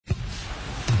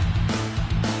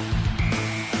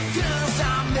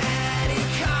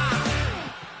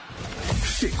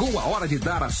Chegou a hora de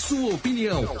dar a sua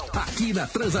opinião aqui na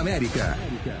Transamérica.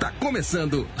 Tá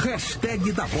começando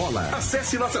Hashtag da Bola.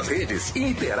 Acesse nossas redes e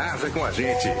interaja com a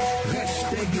gente.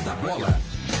 Hashtag da Bola.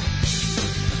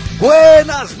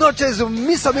 Buenas noches,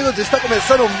 mis amigos. Está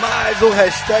começando mais um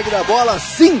Hashtag da Bola.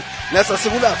 Sim, nessa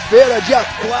segunda-feira, dia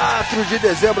 4 de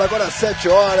dezembro, agora 7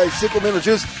 horas, 5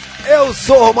 minutinhos. Eu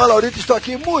sou o Romão Laurito, estou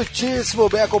aqui muitíssimo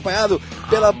bem acompanhado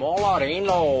pela... Ramon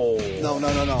Laurino.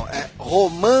 Não, é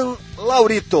Romão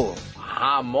Laurito.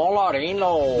 Ramon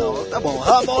Laurino. Não, tá bom,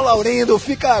 Ramon Laurindo,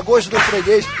 fica a gosto do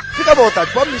freguês, fica à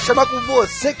vontade, pode me chamar como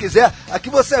você quiser,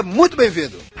 aqui você é muito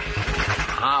bem-vindo.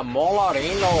 Ramon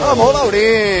Laurino. Ramon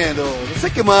Laurindo, você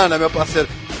que manda, meu parceiro.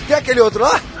 Tem aquele outro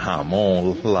lá?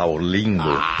 Ramon Laurindo.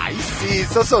 Ai, sim,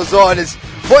 são seus olhos.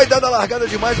 Foi dada a largada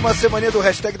de mais uma semaninha do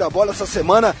Hashtag da Bola. Essa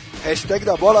semana, Hashtag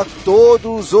da Bola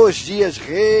todos os dias,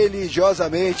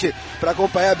 religiosamente, para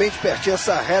acompanhar bem de pertinho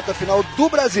essa reta final do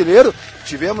Brasileiro.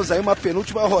 Tivemos aí uma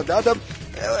penúltima rodada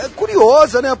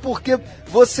curiosa, né? Porque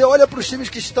você olha para os times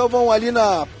que estavam ali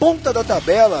na ponta da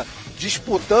tabela,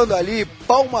 disputando ali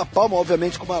palmo a palmo,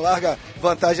 obviamente com uma larga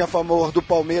vantagem a favor do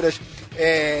Palmeiras,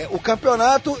 o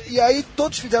campeonato, e aí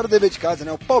todos fizeram o dever de casa,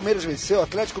 né? O Palmeiras venceu, o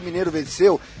Atlético Mineiro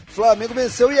venceu, Flamengo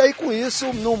venceu, e aí com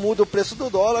isso não muda o preço do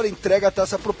dólar, entrega a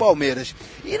taça pro Palmeiras.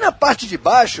 E na parte de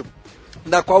baixo,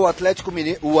 na qual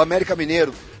o América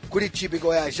Mineiro, Curitiba e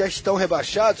Goiás já estão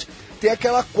rebaixados, tem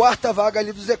aquela quarta vaga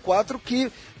ali do Z4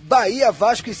 que Bahia,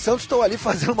 Vasco e Santos estão ali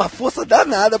fazendo uma força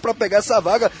danada para pegar essa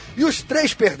vaga, e os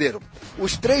três perderam.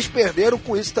 Os três perderam,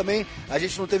 com isso também a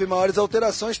gente não teve maiores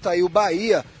alterações, tá aí o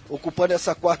Bahia ocupando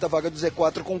essa quarta vaga do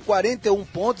Z4 com 41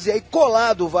 pontos, e aí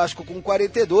colado o Vasco com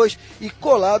 42 e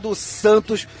colado o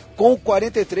Santos com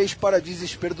 43, para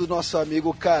desespero do nosso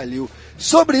amigo Calil.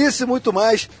 Sobre isso e muito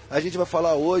mais, a gente vai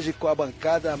falar hoje com a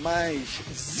bancada mais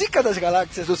zica das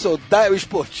galáxias do seu Dial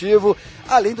Esportivo,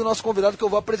 além do nosso convidado que eu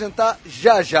vou apresentar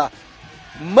já.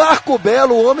 Marco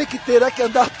Belo, o homem que terá que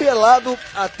andar pelado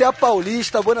até a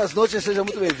Paulista. Boas noites, seja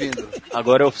muito bem-vindo.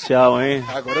 Agora é oficial, hein?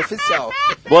 Agora é oficial.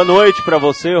 Boa noite pra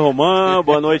você, Romão.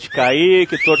 Boa noite,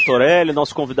 Kaique, Tortorelli,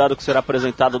 nosso convidado que será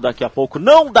apresentado daqui a pouco.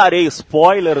 Não darei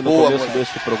spoiler no começo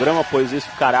deste programa, pois isso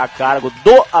ficará a cargo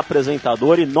do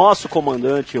apresentador e nosso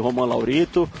comandante, Romão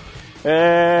Laurito.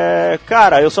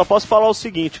 Cara, eu só posso falar o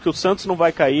seguinte, que o Santos não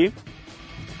vai cair,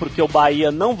 porque o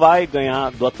Bahia não vai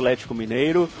ganhar do Atlético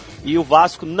Mineiro e o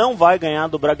Vasco não vai ganhar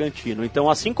do Bragantino. Então,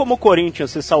 assim como o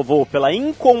Corinthians se salvou pela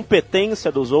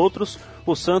incompetência dos outros,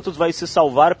 o Santos vai se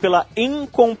salvar pela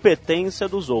incompetência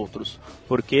dos outros.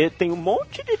 Porque tem um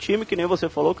monte de time, que nem você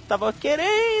falou, que estava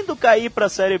querendo cair para a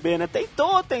Série B, né?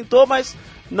 Tentou, mas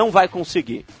não vai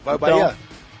conseguir. Vai o Bahia?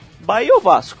 Bahia ou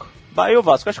Vasco? Bahia ou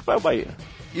Vasco? Acho que vai o Bahia.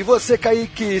 E você,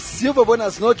 Kaique Silva,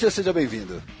 boas noites, seja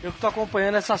bem-vindo. Eu que estou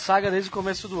acompanhando essa saga desde o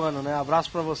começo do ano, né?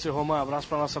 Abraço para você, Romão, abraço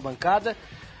para nossa bancada.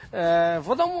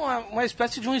 Vou dar uma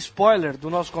espécie de um spoiler do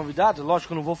nosso convidado, lógico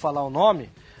que eu não vou falar o nome,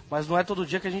 mas não é todo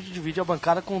dia que a gente divide a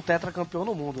bancada com um tetracampeão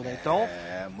no mundo, né? Então,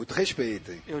 muito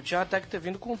respeito, hein? Eu tinha até que ter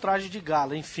vindo com um traje de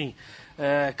gala, enfim.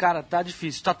 Cara, tá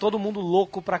difícil, tá todo mundo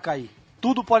louco para cair.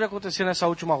 Tudo pode acontecer nessa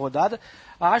última rodada.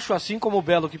 Acho, assim como o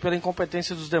Belo, que pela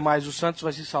incompetência dos demais o Santos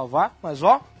vai se salvar. Mas,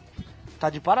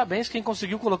 tá de parabéns quem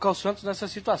conseguiu colocar o Santos nessa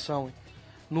situação, hein?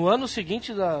 No ano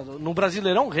seguinte, no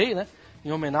Brasileirão Rei, né?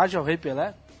 Em homenagem ao Rei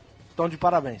Pelé. Então, de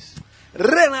parabéns.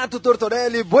 Renato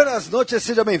Tortorelli, boas noites,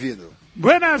 seja bem-vindo.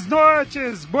 Buenas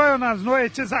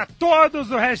noites a todos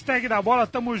do Hashtag da Bola,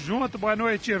 tamo junto, boa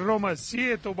noite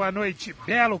Romancito, boa noite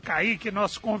Belo, Kaique,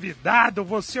 nosso convidado,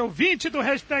 você ouvinte do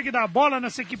Hashtag da Bola,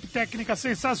 nessa equipe técnica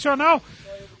sensacional.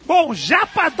 Bom, já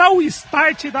pra dar o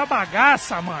start da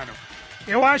bagaça, mano,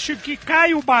 eu acho que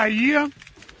cai o Bahia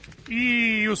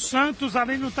e o Santos,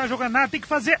 além de não estar jogando nada, tem que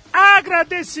fazer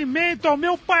agradecimento ao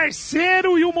meu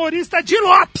parceiro e humorista Di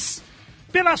Lopes,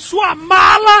 pela sua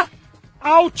mala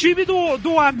ao time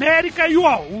do América. E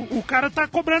o cara tá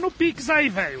cobrando Pix aí,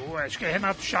 velho. Acho que é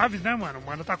Renato Chaves, né, mano? O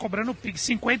mano tá cobrando Pix,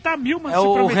 50 mil, mano. É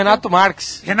o Renato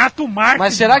Marques. Renato Marques.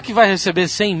 Mas será que vai receber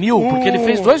 100 mil? Porque ele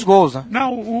fez 2 gols, né?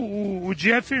 Não, o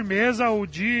Di é firmeza, o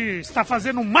Di está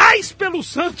fazendo mais pelo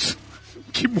Santos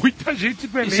que muita gente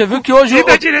do elenco. E você viu que hoje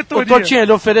o Totinho,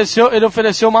 ele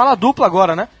ofereceu mala dupla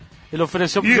agora, né? Ele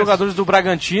ofereceu para os jogadores do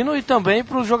Bragantino e também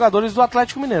para os jogadores do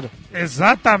Atlético Mineiro.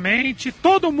 Exatamente,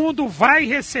 todo mundo vai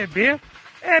receber.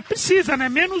 Precisa, né?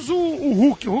 Menos o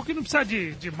Hulk. O Hulk não precisa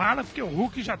de mala, porque o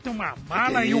Hulk já tem uma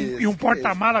mala e um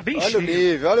porta-mala bem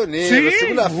cheio. Olha o nível. Sim,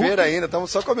 segunda-feira ainda,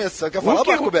 estamos só começando. Quer falar,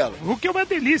 Marco Belo? O Hulk é uma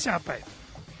delícia, rapaz.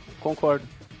 Concordo.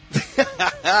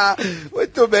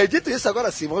 Muito bem, dito isso,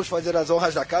 agora sim, vamos fazer as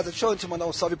honras da casa. Deixa eu antes mandar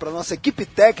um salve para nossa equipe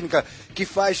técnica que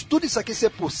faz tudo isso aqui ser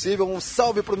possível. Um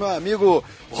salve para o meu amigo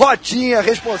Rotinha,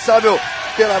 responsável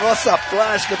pela nossa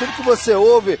plástica. Tudo que você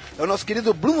ouve é o nosso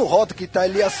querido Bruno Rota, que está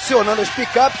ali acionando as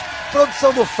picapes.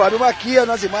 Produção do Fábio Maquia,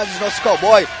 nas imagens do nosso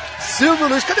cowboy Silvio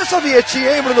Luiz. Cadê sua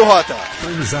vinhetinha, hein, Bruno Rota?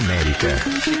 Transamérica.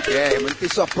 Ele tem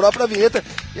sua própria vinheta.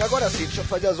 E agora sim, deixa eu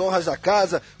fazer as honras da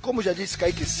casa. Como já disse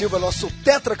Kaique Silva, nosso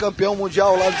tetracampeão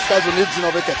mundial lá nos Estados Unidos em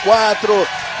 94.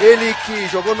 Ele que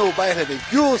jogou no Bayern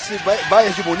Leverkusen,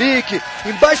 Bayern de Munique,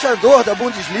 embaixador da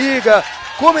Bundesliga,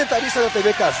 comentarista da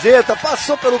TV Gazeta,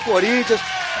 passou pelo Corinthians.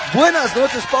 Buenas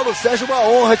noites, Paulo Sérgio, uma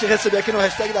honra te receber aqui no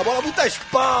Hashtag da Bola. Muitas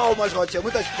palmas, Rotinha,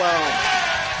 muitas palmas.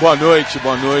 Boa noite,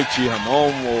 Ramon,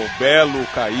 o Belo, o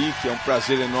Kaique, é um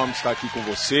prazer enorme estar aqui com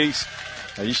vocês.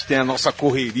 A gente tem a nossa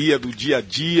correria do dia a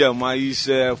dia, mas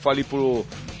eu falei pro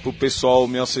pessoal,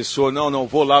 meu assessor, não,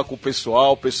 vou lá com o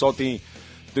pessoal tem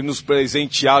nos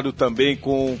presenteado também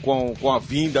com a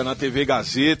vinda na TV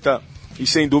Gazeta, e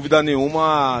sem dúvida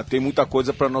nenhuma tem muita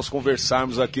coisa para nós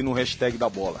conversarmos aqui no Hashtag da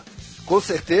Bola. Com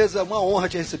certeza, uma honra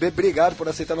te receber, obrigado por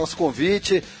aceitar nosso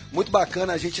convite, muito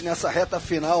bacana a gente nessa reta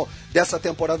final dessa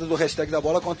temporada do Hashtag da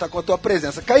Bola contar com a tua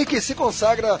presença. Kaique, se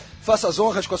consagra, faça as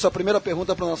honras com a sua primeira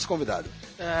pergunta para o nosso convidado.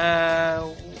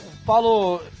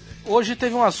 Paulo, hoje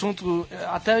teve um assunto,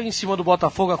 até em cima do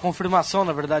Botafogo, a confirmação,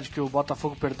 na verdade, que o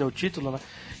Botafogo perdeu o título, né?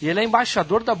 E ele é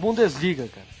embaixador da Bundesliga,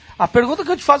 cara. A pergunta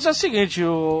que eu te faço é a seguinte,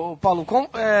 Paulo,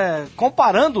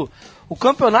 comparando o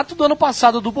campeonato do ano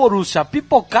passado do Borussia, a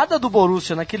pipocada do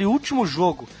Borussia naquele último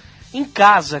jogo, em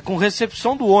casa, com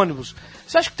recepção do ônibus,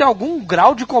 você acha que tem algum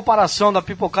grau de comparação da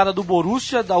pipocada do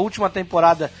Borussia da última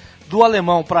temporada do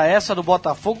alemão para essa do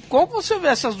Botafogo? Como você vê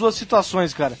essas duas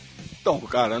situações, cara? Então,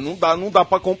 cara, não dá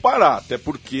para comparar, até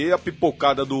porque a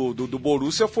pipocada do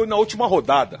Borussia foi na última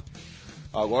rodada.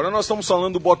 Agora nós estamos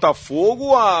falando do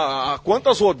Botafogo, há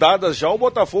quantas rodadas já o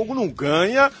Botafogo não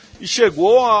ganha e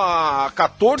chegou a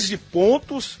 14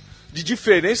 pontos de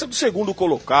diferença do segundo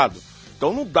colocado.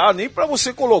 Então não dá nem para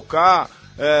você colocar,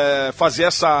 fazer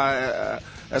essa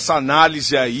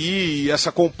análise aí, essa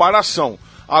comparação.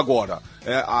 Agora,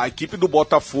 a equipe do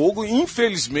Botafogo,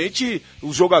 infelizmente,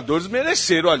 os jogadores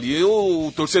mereceram ali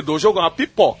o torcedor jogar uma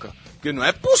pipoca. Porque não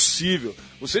é possível.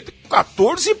 Você tem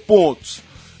 14 pontos.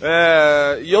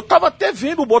 E eu tava até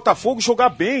vendo o Botafogo jogar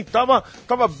bem, tava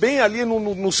bem ali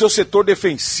no seu setor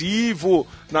defensivo,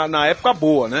 na época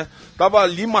boa, né? Tava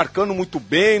ali marcando muito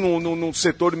bem no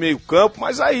setor de meio campo,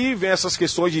 mas aí vem essas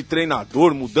questões de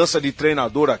treinador, mudança de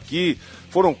treinador aqui.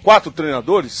 Foram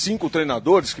 5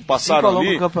 treinadores que passaram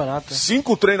ali.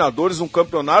 5 treinadores no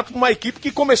campeonato, uma equipe que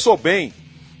começou bem.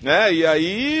 Né? E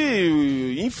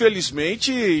aí,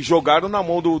 infelizmente, jogaram na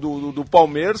mão do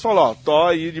Palmeiras, falaram, tô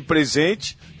aí de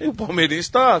presente, e o palmeirense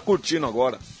tá curtindo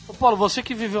agora. Ô Paulo, você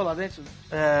que viveu lá dentro,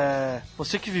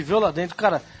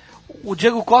 cara, o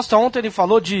Diego Costa ontem ele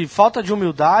falou de falta de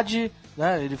humildade,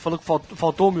 né? Ele falou que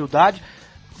faltou humildade.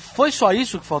 Foi só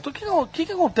isso que faltou? O que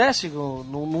acontece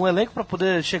num elenco para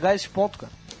poder chegar a esse ponto,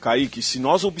 cara? Kaique, se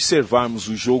nós observarmos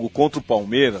o jogo contra o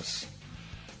Palmeiras,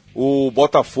 o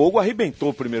Botafogo arrebentou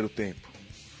o primeiro tempo.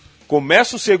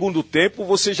 Começa o segundo tempo,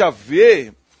 você já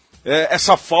vê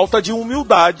essa falta de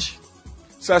humildade.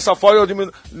 Essa falta de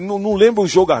humildade. Não lembro o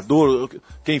jogador,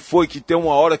 quem foi, que tem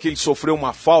uma hora que ele sofreu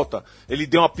uma falta, ele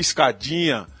deu uma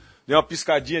piscadinha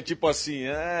tipo assim,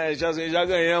 já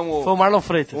ganhamos. Foi o Marlon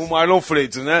Freitas. O Marlon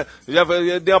Freitas, né? Já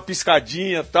deu uma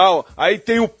piscadinha e tal. Aí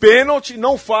tem o pênalti,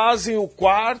 não fazem o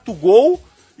quarto gol.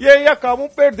 E aí acabam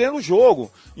perdendo o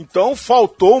jogo. Então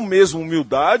faltou mesmo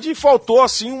humildade e faltou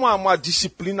assim uma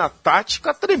disciplina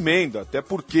tática tremenda. Até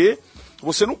porque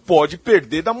você não pode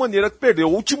perder da maneira que perdeu.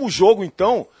 O último jogo,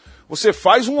 então, você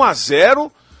faz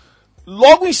 1-0,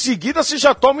 logo em seguida você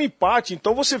já toma um empate.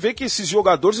 Então você vê que esses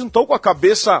jogadores não estão com a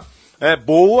cabeça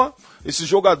boa. Esses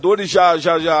jogadores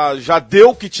já deu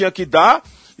o que tinha que dar.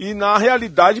 E na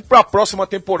realidade, para a próxima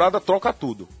temporada, troca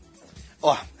tudo.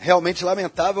 Realmente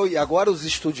lamentável, e agora os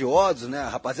estudiosos, né, a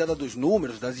rapaziada dos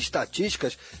números, das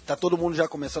estatísticas, tá todo mundo já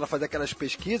começando a fazer aquelas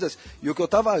pesquisas, e o que eu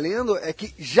tava lendo é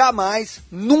que jamais,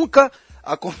 nunca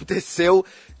aconteceu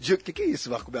de... Que é isso,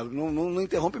 Marco Belo? Não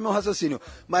interrompe meu raciocínio.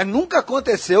 Mas nunca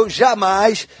aconteceu,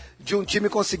 jamais, de um time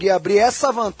conseguir abrir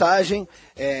essa vantagem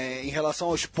em relação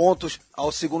aos pontos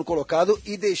ao segundo colocado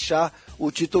e deixar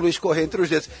o título escorrer entre os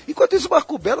dedos. Enquanto isso, o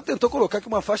Marco Belo tentou colocar aqui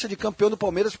uma faixa de campeão do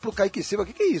Palmeiras pro Kaique Silva. O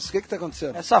que é isso? O que está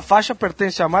acontecendo? Essa faixa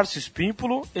pertence a Márcio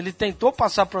Espímpolo. Ele tentou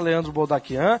passar para Leandro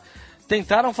Boldaquian.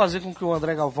 Tentaram fazer com que o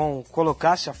André Galvão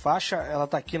colocasse a faixa. Ela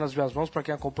está aqui nas minhas mãos para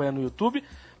quem acompanha no YouTube.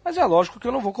 Mas é lógico que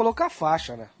eu não vou colocar a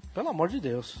faixa, né? Pelo amor de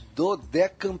Deus.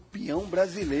 Dodecampeão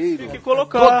brasileiro. Tem que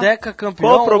colocar. Dodecampeão.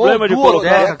 Qual o problema de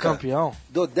colocar? Dodecampeão.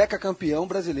 Dodecacampeão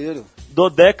brasileiro.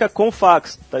 Dodeca com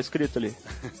fax, tá escrito ali.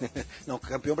 Não,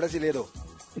 campeão brasileiro.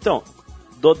 Então,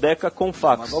 dodeca com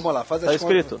fax. Mas vamos lá, faz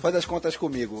as contas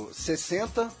comigo.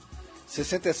 60,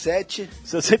 67...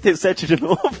 67 de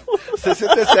novo?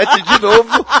 67 de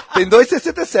novo. Tem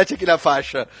 2,67 aqui na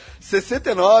faixa.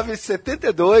 69,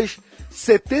 72,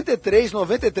 73,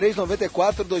 93,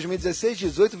 94, 2016,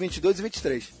 18, 22 e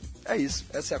 23. É isso,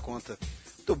 essa é a conta.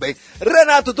 Muito bem.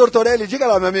 Renato Tortorelli, diga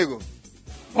lá, meu amigo.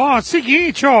 Ó,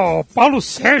 seguinte, ó, Paulo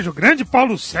Sérgio, grande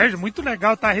Paulo Sérgio, muito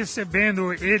legal estar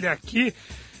recebendo ele aqui.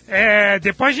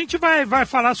 Depois a gente vai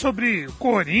falar sobre o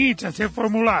Corinthians,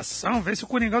 reformulação, ver se o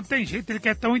Coringão tem jeito, ele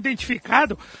quer tão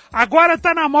identificado. Agora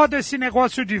tá na moda esse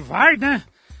negócio de VAR, né?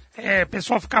 O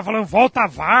pessoal fica falando volta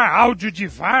VAR, áudio de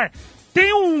VAR.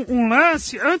 Tem um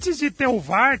lance, antes de ter o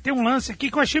VAR, tem um lance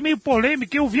aqui que eu achei meio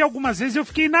polêmico, eu vi algumas vezes e eu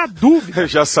fiquei na dúvida. Eu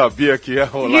já sabia que ia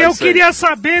rolar. E eu queria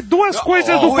saber duas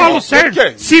coisas do Paulo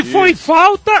Sérgio. Se foi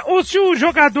falta ou se o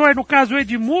jogador, no caso o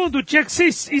Edmundo, tinha que ser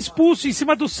expulso em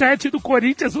cima do 7 do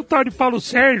Corinthians, o tal de Paulo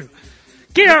Sérgio.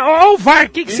 Ó o VAR, o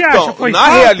que você acha? Foi na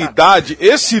falta? realidade,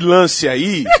 esse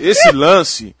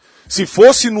lance, se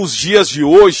fosse nos dias de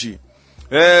hoje,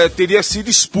 teria sido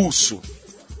expulso.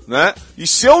 Né? E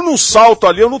se eu não salto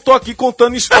ali, eu não tô aqui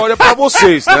contando história pra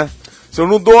vocês, né? Se eu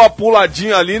não dou a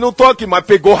puladinha ali, não tô aqui, mas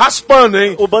pegou raspando,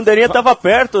 hein? O Bandeirinha tava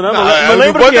perto, né? Não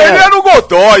lembro o Bandeirinha era o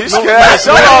Godoy, esquece.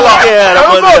 Olha lá,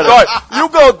 era o Godoy. E o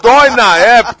Godoy, na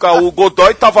época, o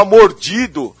Godoy tava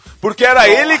mordido, porque era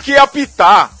ele que ia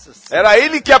apitar. Era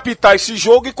ele que ia apitar esse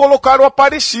jogo e colocaram o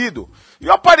Aparecido. E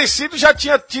o Aparecido já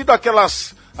tinha tido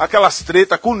aquelas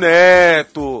tretas com o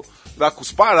Neto, da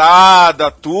cusparada,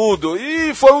 tudo.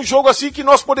 E foi um jogo assim que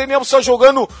nós poderíamos estar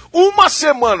jogando uma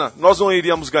semana, nós não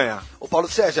iríamos ganhar. Ô Paulo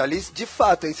Sérgio, ali de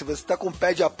fato, hein, se você tá com o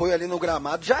pé de apoio ali no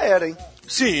gramado, já era, hein?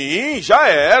 Sim, já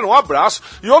era, um abraço.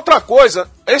 E outra coisa,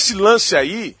 esse lance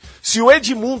aí, se o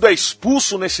Edmundo é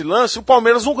expulso nesse lance, o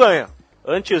Palmeiras não ganha.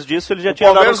 Antes disso, ele já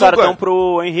tinha dado um cartão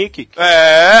pro Henrique.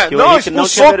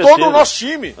 Expulsou todo o nosso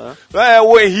time.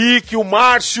 O Henrique, o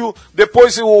Márcio,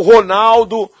 depois o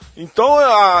Ronaldo. Então,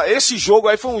 esse jogo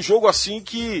aí foi um jogo assim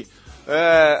que...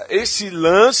 esse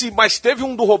lance, mas teve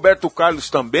um do Roberto Carlos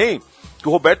também, que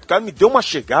o Roberto Carlos me deu uma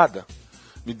chegada.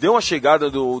 Me deu uma chegada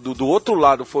do outro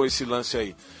lado, foi esse lance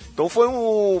aí. Então foi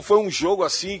um jogo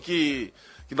assim que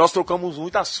nós trocamos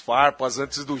muitas farpas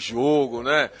antes do jogo,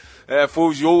 né?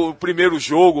 Foi o primeiro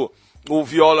jogo, o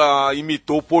Viola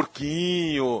imitou o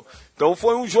Porquinho. Então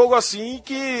foi um jogo assim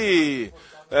que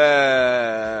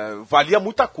valia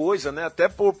muita coisa, né? Até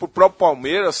pro próprio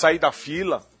Palmeiras sair da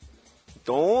fila.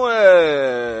 Então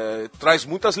traz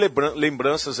muitas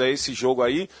lembranças a esse jogo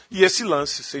aí e esse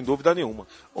lance, sem dúvida nenhuma.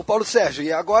 Ô Paulo Sérgio,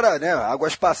 e agora, né,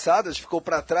 águas passadas, ficou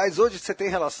pra trás, hoje você tem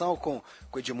relação com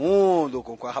o Edmundo,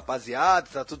 com a rapaziada,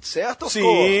 tá tudo certo?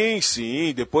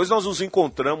 Sim, depois nós nos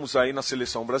encontramos aí na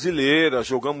seleção brasileira,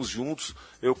 jogamos juntos,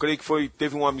 eu creio que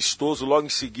teve um amistoso logo em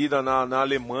seguida na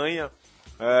Alemanha,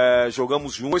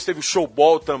 jogamos juntos, teve o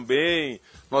showball também.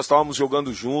 Nós estávamos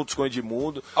jogando juntos com o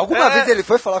Edmundo. Alguma vez ele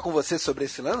foi falar com você sobre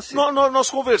esse lance? Nós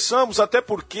conversamos, até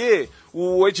porque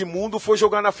o Edmundo foi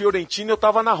jogar na Fiorentina e eu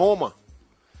estava na Roma.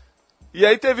 E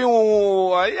aí teve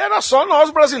aí era só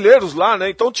nós brasileiros lá, né?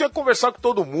 Então tinha que conversar com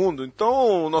todo mundo.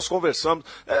 Então nós conversamos.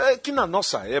 Que na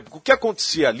nossa época, o que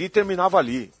acontecia ali, terminava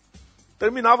ali.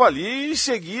 Terminava ali e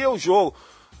seguia o jogo.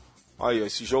 Aí,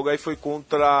 esse jogo aí foi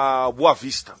contra o Boa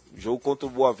Vista. O jogo contra o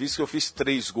Boa Vista, que eu fiz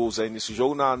 3 gols aí nesse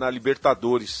jogo na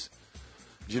Libertadores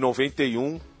de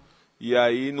 91. E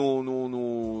aí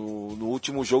no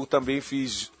último jogo também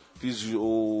fiz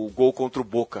o gol contra o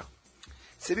Boca.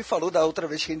 Você me falou da outra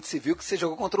vez que a gente se viu que você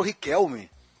jogou contra o Riquelme.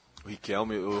 O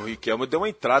Riquelme deu uma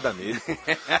entrada nele.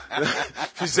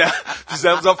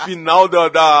 Fizemos a final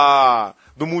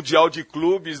do Mundial de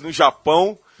Clubes no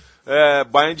Japão.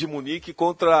 Bayern de Munique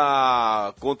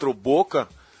contra o Boca,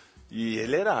 e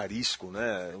ele era arisco,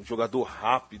 né? Um jogador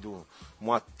rápido,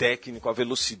 uma técnica, uma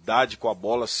velocidade com a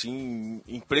bola assim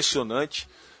impressionante,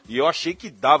 e eu achei que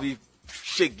dava, e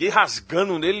cheguei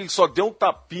rasgando nele, ele só deu um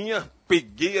tapinha,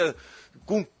 peguei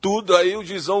com tudo, aí o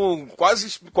juizão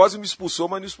quase me expulsou,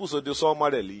 mas não expulsou, deu só uma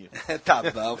amarelinha. Tá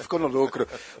bom, ficou no lucro.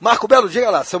 Marco Belo, diga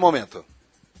lá, seu momento.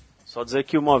 Só dizer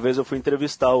que uma vez eu fui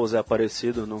entrevistar o Zé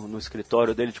Aparecido no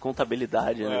escritório dele de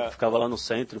contabilidade, né? Ficava lá no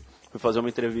centro. Fui fazer uma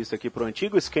entrevista aqui pro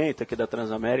antigo Esquenta aqui da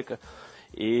Transamérica.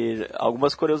 E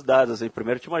algumas curiosidades, assim,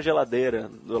 primeiro tinha uma geladeira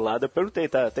do lado, eu perguntei,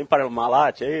 tem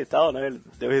Parmalat aí e tal, né? Ele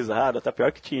deu risada, tá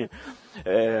pior que tinha.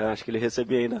 Acho que ele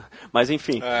recebia ainda. Mas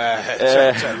enfim.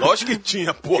 Lógico que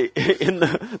tinha, pô.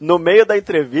 No meio da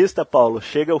entrevista, Paulo,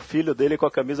 chega o filho dele com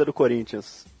a camisa do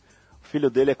Corinthians. O filho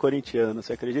dele é corintiano,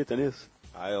 você acredita nisso?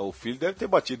 O filho deve ter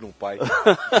batido no pai.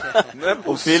 Não é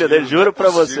possível, o filho dele, juro pra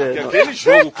você. Aquele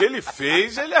jogo que ele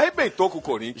fez, ele arrebentou com o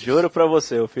Corinthians. Juro pra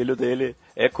você, o filho dele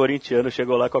é corintiano,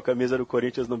 chegou lá com a camisa do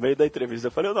Corinthians no meio da entrevista.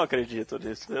 Eu falei, eu não acredito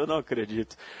nisso, eu não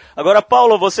acredito. Agora,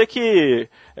 Paulo, você que...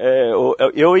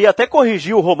 eu ia até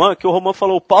corrigir o Roman, que o Roman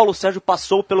falou, o Paulo Sérgio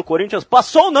passou pelo Corinthians.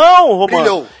 Passou não, Roman!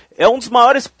 Brilhou. É um dos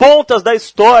maiores pontas da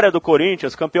história do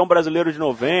Corinthians, campeão brasileiro de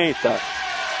 90...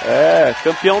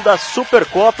 campeão da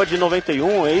Supercopa de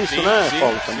 91, é isso, né,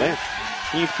 Paulo, também?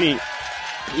 Enfim,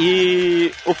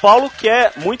 e o Paulo, que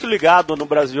é muito ligado no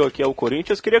Brasil aqui ao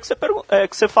Corinthians, queria que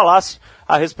você falasse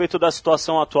a respeito da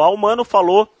situação atual. O Mano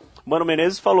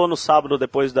Menezes falou no sábado,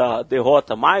 depois da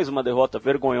derrota, mais uma derrota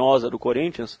vergonhosa do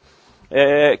Corinthians,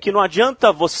 que não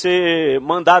adianta você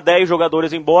mandar 10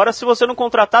 jogadores embora se você não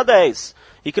contratar 10,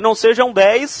 e que não sejam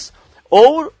 10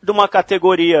 ou de uma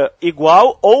categoria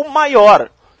igual ou maior.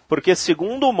 Porque,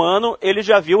 segundo o Mano, ele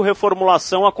já viu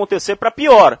reformulação acontecer para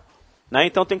pior. Né?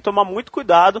 Então tem que tomar muito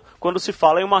cuidado quando se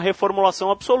fala em uma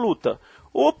reformulação absoluta.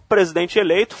 O presidente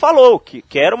eleito falou que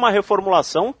quer uma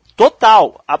reformulação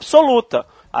total, absoluta.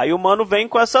 Aí o Mano vem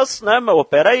com essas, né,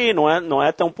 peraí, não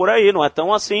é tão por aí, não é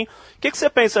tão assim. O que você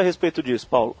pensa a respeito disso,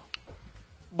 Paulo?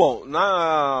 Bom,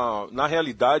 na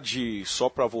realidade, só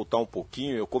para voltar um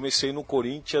pouquinho, eu comecei no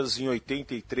Corinthians em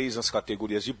 83 nas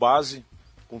categorias de base,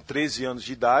 com 13 anos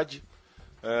de idade,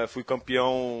 fui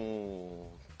campeão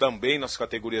também nas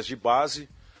categorias de base,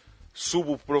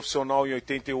 subo profissional em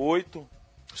 88,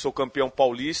 sou campeão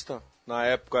paulista, na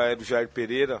época era o Jair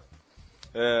Pereira,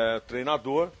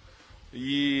 treinador,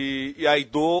 e aí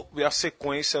dou a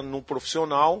sequência no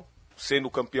profissional, sendo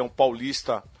campeão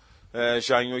paulista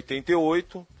já em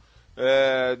 88,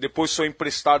 depois sou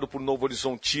emprestado por Novo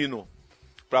Horizontino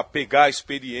para pegar a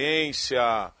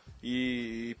experiência.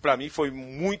 E para mim foi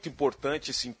muito importante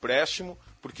esse empréstimo,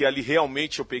 porque ali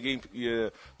realmente eu peguei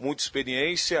muita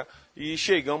experiência e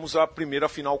chegamos à primeira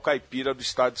final caipira do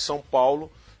estado de São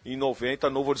Paulo, em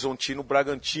 90, Novo Horizontino,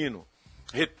 Bragantino.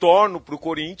 Retorno para o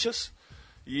Corinthians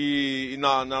e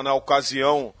na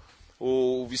ocasião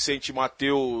o Vicente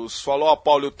Mateus falou,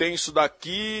 Paulo, eu tenho isso daqui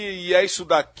e é isso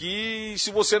daqui, e se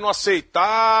você não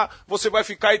aceitar, você vai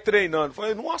ficar aí treinando. Eu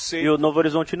falei, não aceito. E o Novo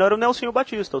Horizontino era o Nelsinho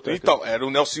Batista. Então, era o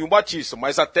Nelsinho Batista,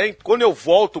 mas até quando eu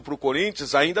volto pro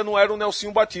Corinthians, ainda não era o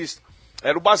Nelsinho Batista,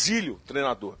 era o Basílio,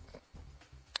 treinador.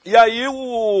 E aí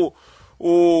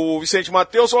o Vicente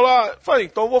Mateus falou, falei,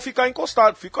 então eu vou ficar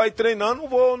encostado, fico aí treinando,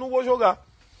 não vou jogar.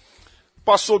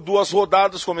 Passou 2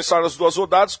 rodadas, começaram as 2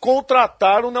 rodadas,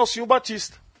 contrataram o Nelsinho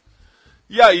Batista.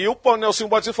 E aí o Nelsinho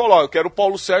Batista falou, eu quero o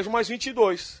Paulo Sérgio mais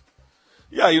 22.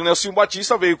 E aí o Nelsinho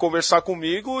Batista veio conversar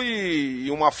comigo e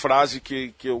uma frase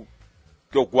que eu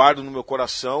guardo no meu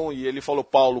coração, e ele falou,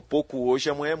 Paulo, pouco hoje,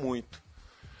 amanhã é muito.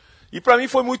 E para mim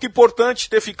foi muito importante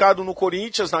ter ficado no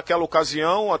Corinthians naquela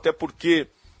ocasião, até porque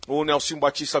o Nelsinho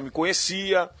Batista me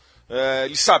conhecia,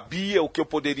 ele sabia o que eu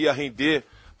poderia render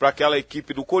para aquela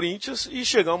equipe do Corinthians, e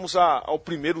chegamos ao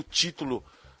primeiro título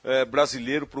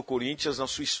brasileiro para o Corinthians na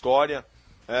sua história,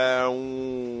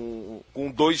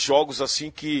 com 2 jogos assim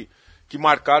que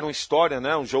marcaram história,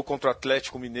 né? Um jogo contra o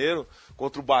Atlético Mineiro,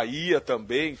 contra o Bahia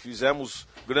também, fizemos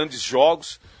grandes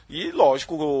jogos, e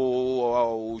lógico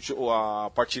a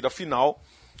partida final,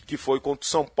 que foi contra o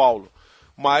São Paulo.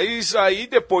 Mas aí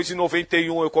depois, em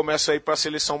 91, eu começo a ir para a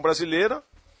seleção brasileira,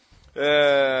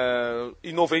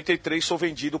 em 93 sou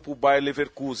vendido para o Bayer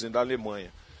Leverkusen, da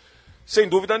Alemanha. Sem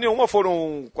dúvida nenhuma,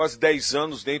 foram quase 10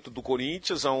 anos dentro do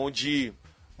Corinthians, onde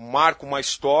marco uma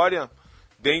história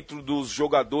dentro dos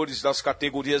jogadores das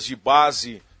categorias de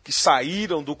base que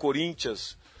saíram do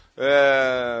Corinthians.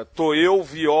 Tô eu,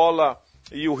 Viola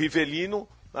e o Rivelino,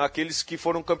 aqueles que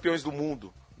foram campeões do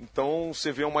mundo. Então você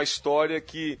vê uma história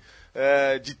que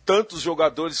de tantos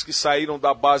jogadores que saíram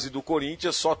da base do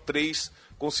Corinthians, só 3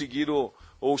 conseguiram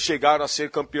ou chegaram a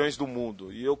ser campeões do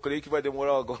mundo. E eu creio que vai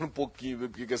demorar agora um pouquinho,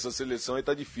 porque essa seleção aí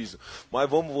tá difícil. Mas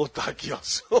vamos voltar aqui, ó.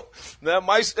 Né?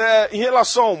 Mas em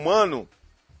relação ao Mano,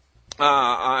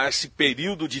 a esse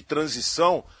período de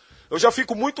transição, eu já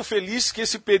fico muito feliz que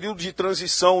esse período de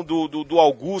transição do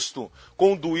Augusto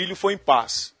com o Duílio foi em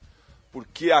paz.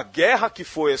 Porque a guerra que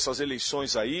foi essas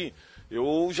eleições aí,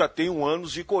 eu já tenho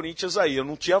anos de Corinthians aí, eu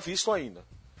não tinha visto ainda.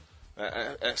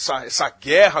 Essa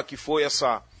guerra que foi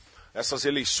essas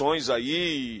eleições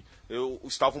aí, eu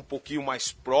estava um pouquinho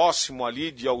mais próximo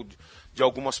ali de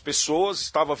algumas pessoas,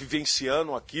 estava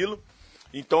vivenciando aquilo.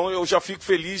 Então eu já fico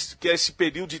feliz que esse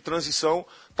período de transição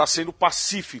está sendo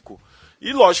pacífico.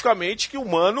 E logicamente que o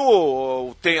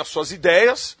Mano tem as suas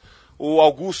ideias, o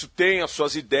Augusto tem as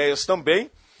suas ideias também.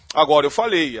 Agora eu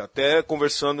falei, até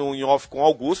conversando em off com o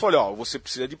Augusto, falei, ó, você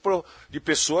precisa de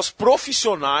pessoas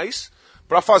profissionais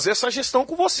para fazer essa gestão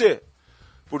com você.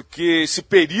 Porque esse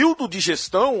período de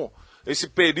gestão, esse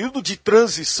período de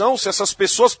transição, se essas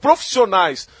pessoas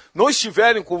profissionais não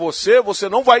estiverem com você, você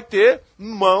não vai ter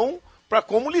mão para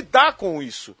como lidar com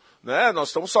isso. Né? Nós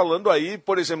estamos falando aí,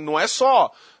 por exemplo, não é só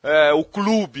o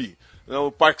clube, né,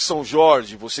 o Parque São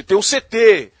Jorge, você tem o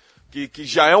CT, que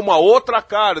já é uma outra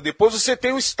cara, depois você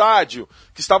tem o estádio,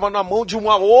 que estava na mão de um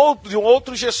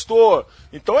outro gestor.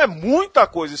 Então é muita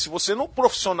coisa, se você não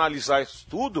profissionalizar isso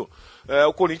tudo,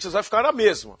 o Corinthians vai ficar na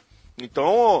mesma.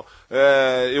 Então,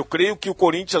 eu creio que o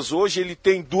Corinthians hoje ele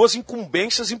tem duas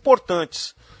incumbências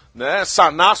importantes, né?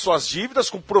 Sanar suas dívidas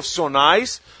com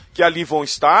profissionais que ali vão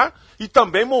estar e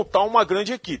também montar uma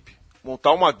grande equipe.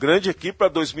 Montar uma grande equipe para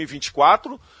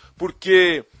 2024,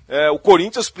 porque o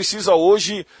Corinthians precisa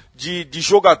hoje de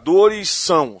jogadores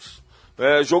sãos,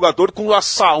 jogador com a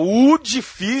saúde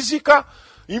física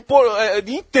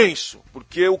intenso,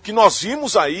 porque o que nós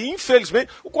vimos aí,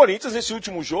 infelizmente, o Corinthians nesse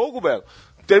último jogo, Belo,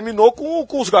 terminou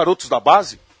com os garotos da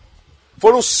base.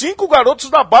 Foram 5 garotos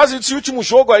da base desse último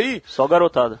jogo aí. Só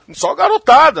garotada. Só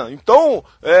garotada. Então,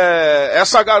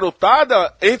 essa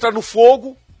garotada entra no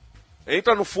fogo,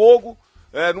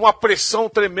 numa pressão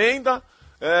tremenda,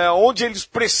 onde eles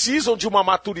precisam de uma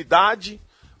maturidade.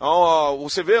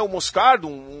 Você vê o Moscardo,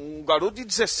 um garoto de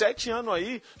 17 anos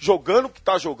aí, jogando o que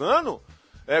está jogando,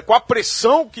 com a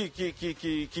pressão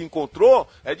que encontrou,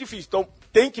 é difícil. Então,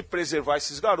 tem que preservar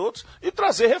esses garotos e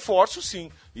trazer reforços, sim.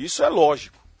 Isso é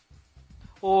lógico.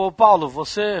 Ô Paulo,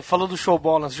 você falou do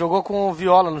showball, né? Você jogou com o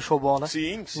Viola no showball, né?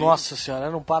 Sim, sim. Nossa senhora,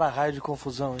 era um para-raio de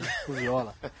confusão, hein, o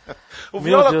Viola. O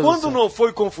Viola, quando não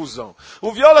foi confusão?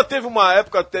 O Viola teve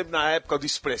na época do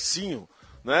Expressinho,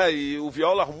 né? E o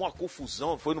Viola arrumou uma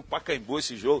confusão, foi no Pacaembu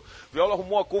esse jogo. O Viola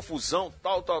arrumou uma confusão,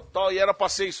 tal, e era pra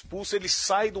ser expulso. Ele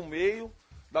sai do meio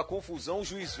da confusão, o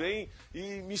juiz vem e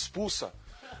me expulsa.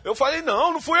 Eu falei,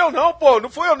 não fui eu não, pô,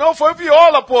 foi o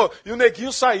Viola, pô. E o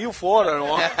neguinho saiu fora,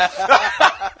 não.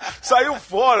 Saiu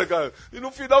fora, cara. E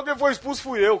no final quem foi expulso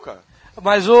fui eu, cara.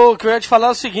 Mas o que eu ia te falar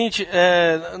é o seguinte,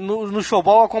 no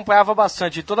showball eu acompanhava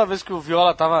bastante, e toda vez que o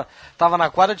Viola tava na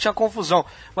quadra tinha confusão.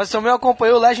 Mas também eu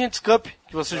acompanhei o Legends Cup,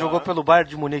 que você jogou pelo Bayern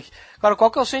de Munique. Cara,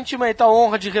 qual que é o sentimento, a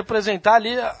honra de representar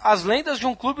ali as lendas de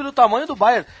um clube do tamanho do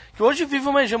Bayern, que hoje vive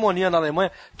uma hegemonia na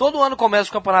Alemanha. Todo ano começa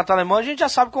o campeonato alemão, a gente já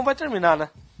sabe como vai terminar, né?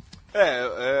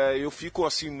 Eu fico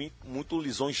assim muito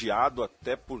lisonjeado,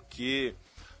 até porque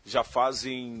já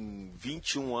fazem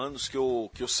 21 anos que eu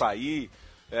saí,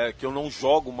 que eu não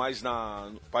jogo mais,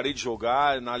 parei de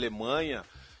jogar na Alemanha,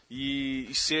 e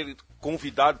ser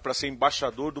convidado para ser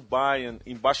embaixador do Bayern,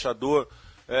 embaixador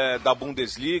da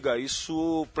Bundesliga,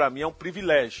 isso para mim é um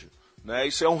privilégio, né?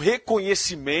 Isso é um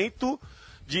reconhecimento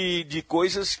de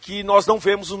coisas que nós não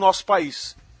vemos no nosso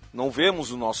país. Não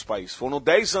vemos no nosso país. Foram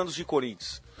 10 anos de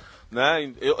Corinthians.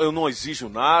 Né? Eu não exijo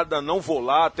nada, não vou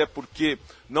lá, até porque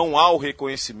não há o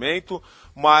reconhecimento,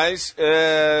 mas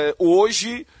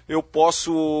hoje eu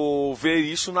posso ver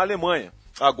isso na Alemanha.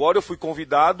 Agora eu fui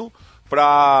convidado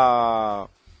para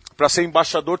ser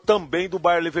embaixador também do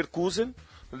Bayer Leverkusen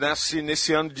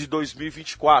nesse ano de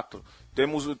 2024.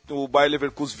 O Bayer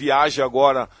Leverkusen viaja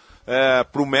agora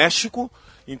para o México,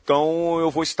 então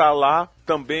eu vou estar lá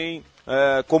também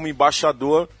como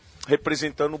embaixador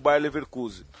representando o Bayer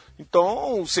Leverkusen.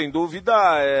 Então, sem dúvida,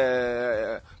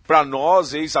 para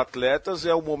nós, ex-atletas,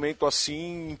 é um momento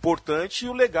assim importante e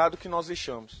o legado que nós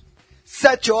deixamos.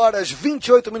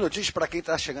 7h28 para quem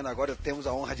está chegando agora, temos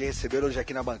a honra de receber hoje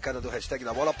aqui na bancada do Hashtag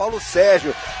da Bola, Paulo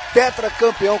Sérgio,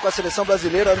 tetracampeão com a seleção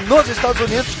brasileira nos Estados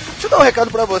Unidos. Deixa eu dar um recado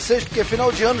para vocês, porque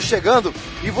final de ano chegando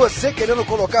e você querendo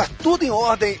colocar tudo em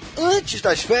ordem antes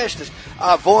das festas,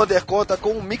 a Wonder conta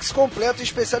com um mix completo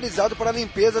especializado para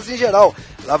limpezas em geral,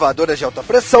 lavadoras de alta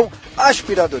pressão,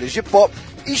 aspiradores de pó,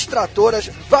 extratoras,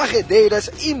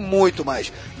 varredeiras e muito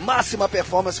mais. Máxima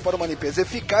performance para uma limpeza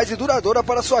eficaz e duradoura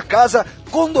para sua casa,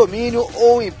 condomínio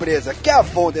ou empresa. Que a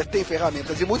Wonder tem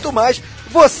ferramentas e muito mais,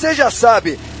 você já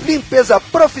sabe. Limpeza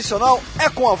profissional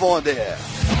é com a Wonder.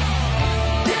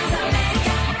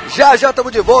 Já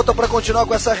estamos de volta para continuar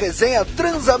com essa resenha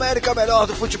Transamérica, melhor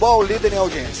do futebol, líder em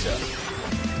audiência.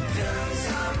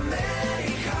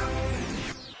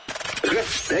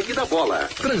 Hashtag da Bola.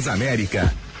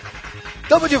 Transamérica.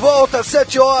 Estamos de volta,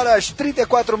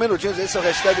 7h34, esse é o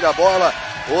Hashtag da Bola.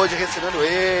 Hoje recebendo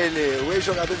ele, o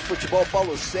ex-jogador de futebol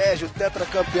Paulo Sérgio,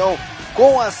 tetracampeão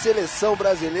com a seleção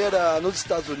brasileira nos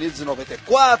Estados Unidos em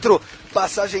 94.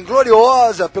 Passagem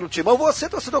gloriosa pelo timão. Você,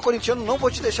 torcedor corintiano, não vou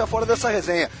te deixar fora dessa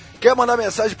resenha. Quer mandar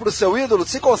mensagem pro seu ídolo?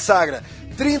 Se consagra.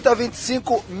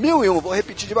 3025-1001. Vou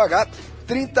repetir devagar.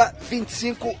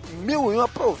 3025-1001.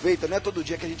 Aproveita, não é todo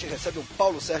dia que a gente recebe um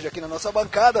Paulo Sérgio aqui na nossa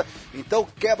bancada. Então,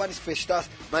 quer manifestar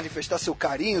seu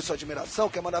carinho, sua admiração,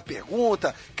 quer mandar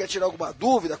pergunta, quer tirar alguma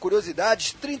dúvida,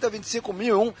 curiosidades,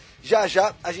 3025-1001. Já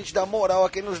já a gente dá moral a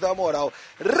quem nos dá moral.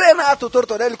 Renato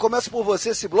Tortorelli, começa por você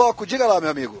esse bloco. Diga lá,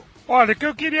 meu amigo. Olha, o que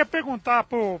eu queria perguntar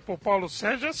pro Paulo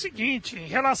Sérgio é o seguinte, em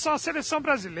relação à seleção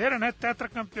brasileira, né,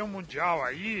 tetracampeão mundial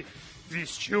aí,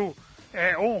 vestiu,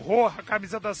 honrou a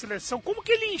camisa da seleção, como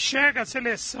que ele enxerga a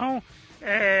seleção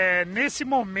nesse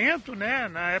momento, né,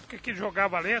 na época que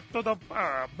jogava ali, toda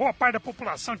a boa parte da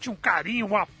população tinha um carinho,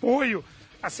 um apoio,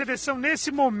 a seleção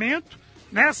nesse momento,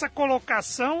 nessa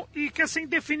colocação e que essa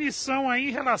indefinição aí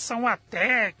em relação a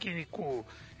técnico,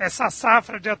 essa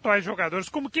safra de atuais jogadores,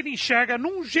 como que ele enxerga,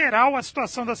 num geral, a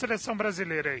situação da seleção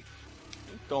brasileira aí?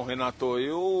 Então, Renato,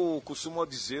 eu costumo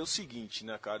dizer o seguinte,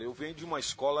 né, cara? Eu venho de uma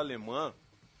escola alemã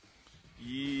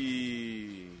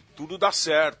e tudo dá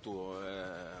certo.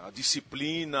 A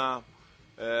disciplina,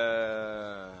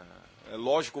 é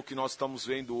lógico que nós estamos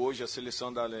vendo hoje a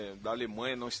seleção da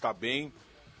Alemanha não está bem,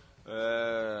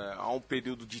 há um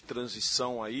período de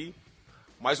transição aí,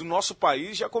 mas o nosso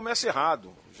país já começa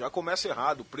errado.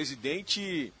 O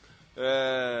presidente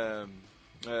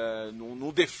não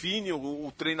define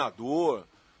o treinador.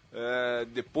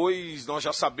 Depois nós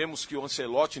já sabemos que o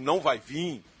Ancelotti não vai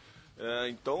vir.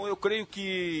 Então eu creio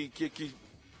que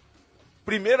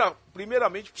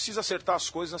primeiramente precisa acertar as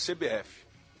coisas na CBF.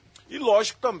 E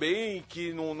lógico também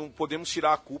que não podemos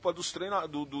tirar a culpa dos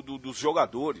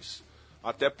jogadores.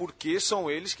 Até porque são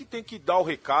eles que têm que dar o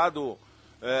recado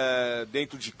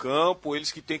dentro de campo,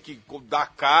 eles que têm que dar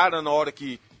cara na hora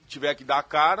que tiver que dar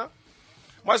cara.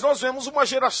 Mas nós vemos uma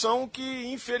geração que,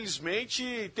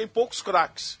 infelizmente, tem poucos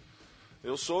craques.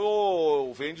 Eu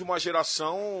venho de uma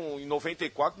geração, em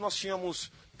 94, nós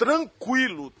tínhamos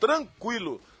tranquilo,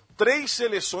 3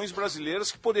 seleções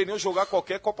brasileiras que poderiam jogar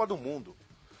qualquer Copa do Mundo.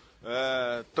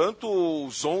 Tanto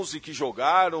os 11 que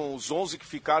jogaram, os 11 que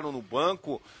ficaram no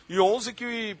banco e 11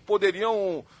 que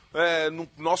poderiam, no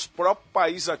nosso próprio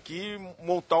país aqui,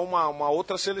 montar uma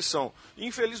outra seleção.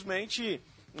 Infelizmente,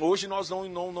 hoje nós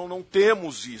não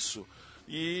temos isso.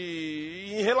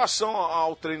 E em relação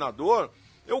ao treinador,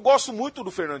 eu gosto muito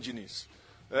do Fernando Diniz.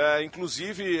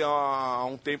 Inclusive, há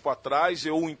um tempo atrás,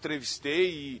 eu o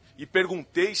entrevistei e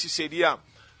perguntei se seria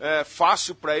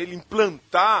fácil para ele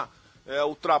implantar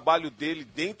o trabalho dele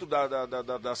dentro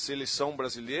da seleção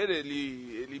brasileira.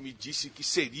 Ele me disse que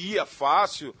seria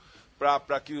fácil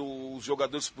para que os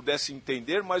jogadores pudessem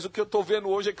entender, mas o que eu estou vendo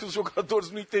hoje é que os jogadores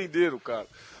não entenderam, cara.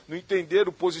 Não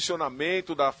entenderam o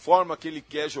posicionamento, da forma que ele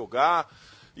quer jogar.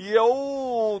 E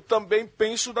eu também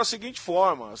penso da seguinte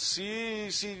forma, se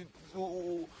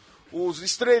os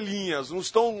estrelinhas não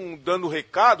estão dando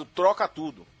recado, troca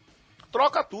tudo.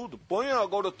 Troca tudo, põe a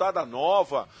garotada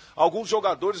nova, alguns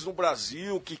jogadores no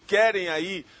Brasil que querem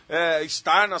aí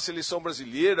estar na seleção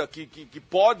brasileira, que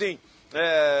podem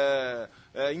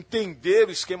entender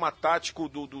o esquema tático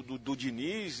do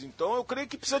Diniz. Então eu creio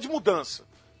que precisa de mudança,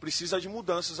 precisa de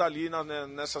mudanças ali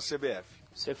nessa CBF.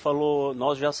 Você falou,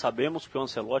 nós já sabemos que o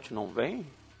Ancelotti não vem?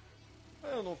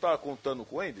 Eu não estava contando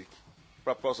com o Hendrick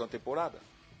para a próxima temporada?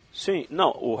 Sim,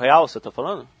 não, o Real você está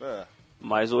falando?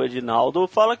 Mas o Edinaldo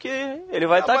fala que ele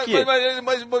vai estar aqui.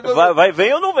 Vai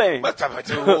vem ou não vem? Mas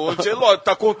o Ancelotti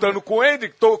está contando com o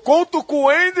Hendrick? Conto com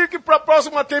o Hendrick para a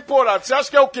próxima temporada. Você acha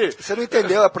que é o quê? Você não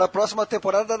entendeu, é para a próxima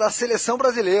temporada da seleção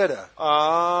brasileira.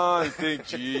 Ah,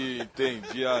 entendi.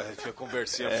 Tinha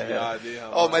conversinha fiada, hein,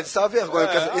 rapaz? Mas isso é uma vergonha,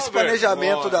 porque esse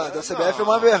planejamento da CBF é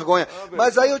uma vergonha.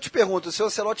 Mas aí eu te pergunto, se o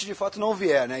Ancelotti de fato não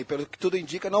vier, né, e pelo que tudo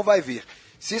indica, não vai vir.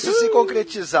 Se isso se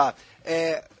concretizar,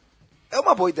 é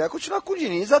uma boa ideia continuar com o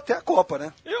Diniz até a Copa,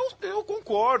 né? Eu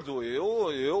concordo,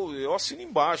 eu assino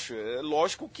embaixo. É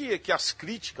lógico que as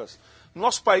críticas...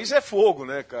 Nosso país é fogo,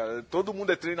 né, cara? Todo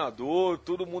mundo é treinador,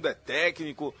 todo mundo é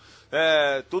técnico,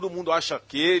 todo mundo acha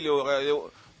aquele...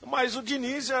 Mas o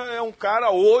Diniz é um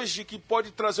cara hoje que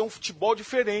pode trazer um futebol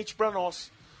diferente para nós.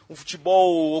 Um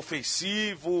futebol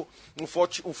ofensivo, um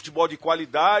futebol de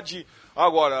qualidade...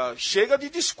 Agora, chega de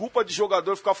desculpa de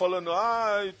jogador ficar falando,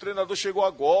 o treinador chegou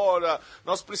agora,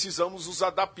 nós precisamos nos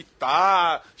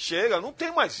adaptar. Chega, não tem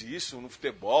mais isso no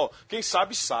futebol. Quem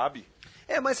sabe, sabe.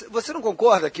 Mas você não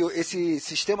concorda que esse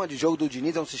sistema de jogo do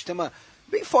Diniz é um sistema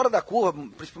bem fora da curva,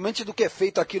 principalmente do que é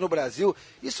feito aqui no Brasil?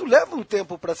 Isso leva um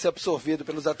tempo para ser absorvido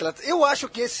pelos atletas. Eu acho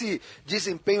que esse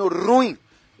desempenho ruim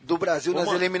do Brasil nas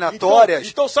eliminatórias,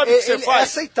 então sabe o que você faz? É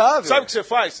aceitável. Sabe o que você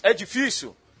faz? É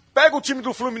difícil. Pega o time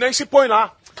do Fluminense e põe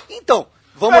lá. Então,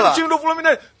 vamos lá. O time do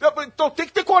Fluminense. Então tem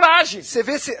que ter coragem. Você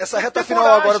vê essa reta final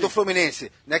agora do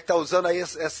Fluminense, né, que tá usando aí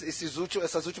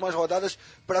essas últimas rodadas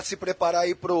para se preparar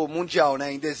aí pro Mundial,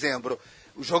 né, em dezembro.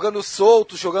 Jogando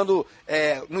solto, jogando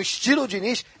no estilo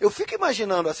Diniz. Eu fico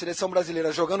imaginando a seleção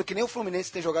brasileira jogando que nem o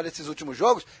Fluminense tem jogado esses últimos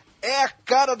jogos. É a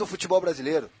cara do futebol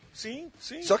brasileiro. Sim,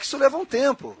 sim. Só que isso leva um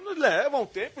tempo. Leva um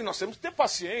tempo e nós temos que ter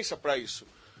paciência para isso.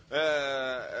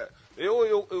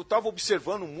 Eu estava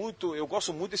observando muito, eu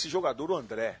gosto muito desse jogador, o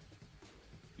André.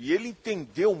 E ele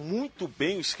entendeu muito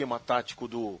bem o esquema tático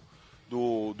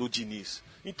do Diniz.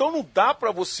 Então não dá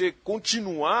para você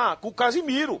continuar com o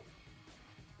Casimiro.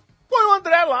 Põe o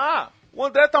André lá. O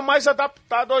André está mais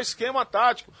adaptado ao esquema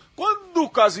tático. Quando o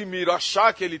Casimiro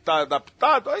achar que ele está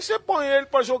adaptado, aí você põe ele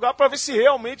para jogar para ver se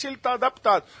realmente ele está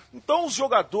adaptado. Então os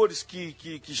jogadores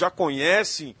que já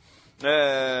conhecem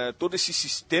todo esse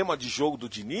sistema de jogo do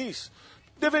Diniz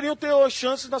deveriam ter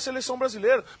chances na seleção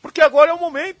brasileira. Porque agora é o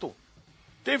momento.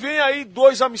 Tem vem aí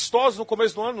 2 amistosos no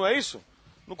começo do ano, não é isso?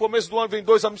 No começo do ano vem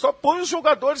 2 amistosos. Põe os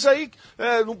jogadores aí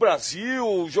no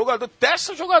Brasil,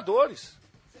 testa jogadores.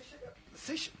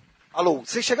 Alô,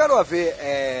 vocês chegaram a ver,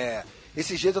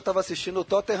 esses dias eu estava assistindo o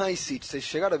Tottenham e City, vocês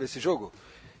chegaram a ver esse jogo?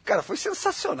 Cara, foi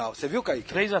sensacional, você viu,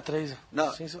 Kaique? 3x3. Não,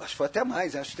 acho que foi até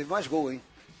mais, acho que teve mais gol, hein?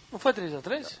 Não foi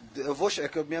 3x3? Eu vou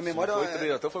checar, que minha memória... Foi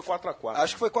 3, então foi 4x4.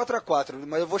 Acho que foi 4x4,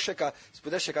 mas eu vou checar, se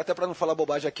puder checar, até para não falar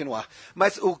bobagem aqui no ar.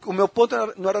 Mas o meu ponto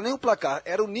não era nem o placar,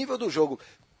 era o nível do jogo.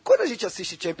 Quando a gente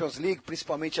assiste Champions League,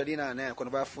 principalmente ali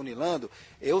quando vai afunilando,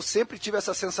 eu sempre tive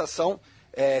essa sensação...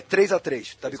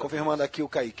 3x3, tá me confirmando aqui o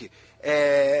Kaique.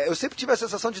 Eu sempre tive a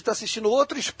sensação de estar assistindo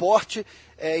outro esporte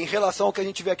em relação ao que a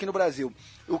gente vê aqui no Brasil,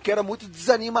 o que era muito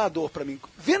desanimador para mim.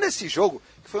 Vendo esse jogo,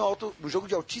 que foi um jogo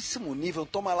de altíssimo nível,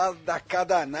 toma lá da cá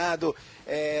danado,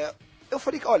 eu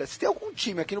falei, olha, se tem algum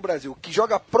time aqui no Brasil que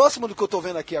joga próximo do que eu tô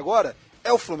vendo aqui agora,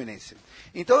 é o Fluminense.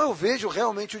 Então eu vejo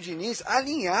realmente o Diniz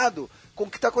alinhado com o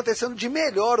que está acontecendo de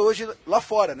melhor hoje lá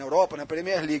fora, na Europa, na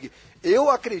Premier League. Eu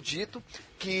acredito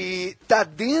que está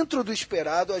dentro do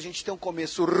esperado a gente ter um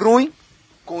começo ruim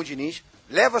com o Diniz,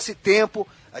 leva-se tempo,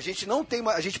 a gente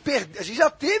já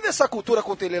teve essa cultura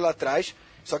com o Tele lá atrás,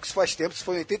 só que isso faz tempo, isso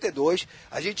foi em 82,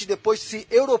 a gente depois se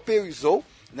europeizou,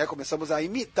 né, começamos a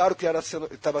imitar o que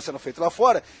estava sendo feito lá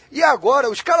fora, e agora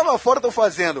os caras lá fora estão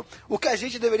fazendo o que a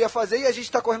gente deveria fazer e a gente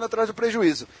está correndo atrás do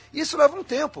prejuízo. Isso leva um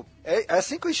tempo. É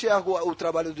assim que eu enxergo o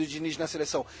trabalho do Diniz na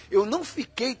seleção. Eu não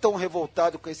fiquei tão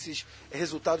revoltado com esses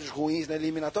resultados ruins na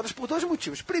eliminatórias por 2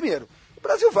 motivos. Primeiro, o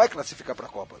Brasil vai classificar para a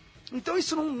Copa. Então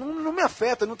isso não me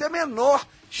afeta, não tem a menor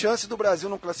chance do Brasil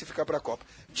não classificar para a Copa.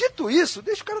 Dito isso,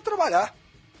 deixa o cara trabalhar.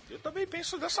 Eu também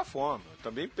penso dessa forma.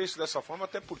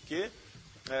 Até porque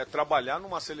trabalhar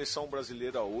numa seleção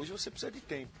brasileira hoje, você precisa de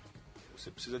tempo.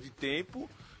 Você precisa de tempo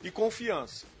e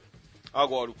confiança.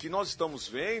 Agora, o que nós estamos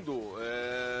vendo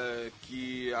é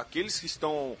que aqueles que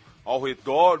estão ao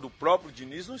redor do próprio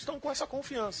Diniz não estão com essa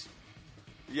confiança.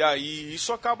 E aí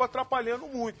isso acaba atrapalhando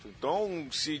muito. Então,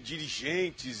 se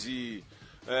dirigentes e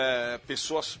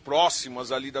pessoas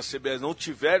próximas ali da CBS não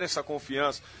tiverem essa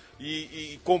confiança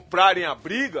e comprarem a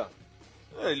briga,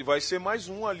 ele vai ser mais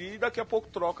um ali e daqui a pouco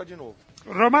troca de novo.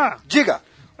 Romar, diga.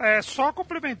 Só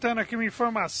complementando aqui uma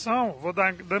informação, vou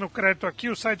dando crédito aqui,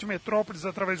 o site Metrópolis,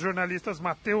 através dos jornalistas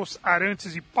Matheus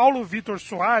Arantes e Paulo Vitor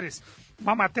Soares,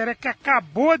 uma matéria que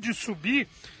acabou de subir,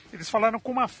 eles falaram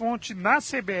com uma fonte na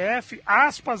CBF,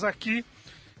 aspas aqui,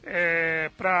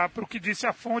 para o que disse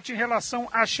a fonte em relação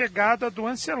à chegada do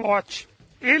Ancelotti.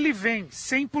 Ele vem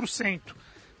 100%.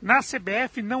 Na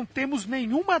CBF não temos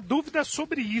nenhuma dúvida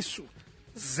sobre isso.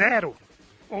 0.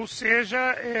 Ou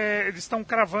seja, eles estão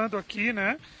cravando aqui,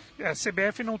 né? A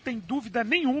CBF não tem dúvida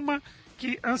nenhuma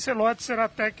que Ancelotti será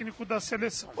técnico da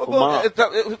seleção.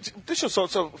 Deixa eu só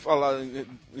falar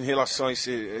em relação a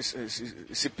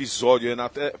esse episódio,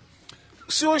 Renato.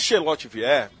 Se o Ancelotti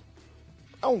vier,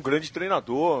 é um grande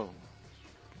treinador,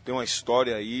 tem uma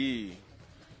história aí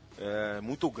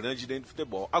muito grande dentro do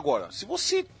futebol. Agora, se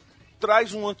você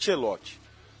traz um Ancelotti,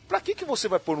 para que você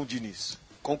vai pôr um Diniz?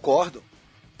 Concordo.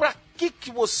 Para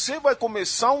que você vai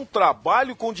começar um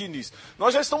trabalho com o Diniz?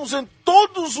 Nós já estamos vendo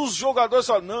todos os jogadores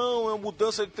falando, não, é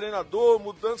mudança de treinador,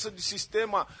 mudança de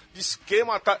sistema, de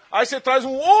esquema. Tá. Aí você traz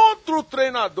um outro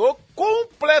treinador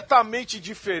completamente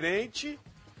diferente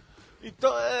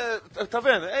Então, tá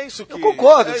vendo? É isso que... Eu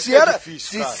concordo. Se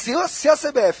a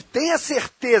CBF tem a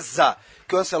certeza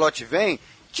que o Ancelotti vem,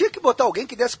 tinha que botar alguém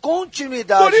que desse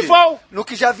continuidade Dorival. no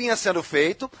que já vinha sendo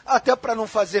feito, até para não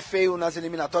fazer feio nas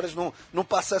eliminatórias, não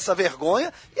passar essa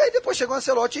vergonha, e aí depois chega o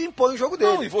Ancelotti e impõe o jogo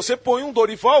dele. Não, e você põe um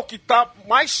Dorival que tá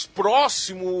mais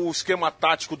próximo o esquema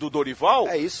tático do Dorival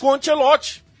com o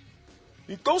Ancelotti.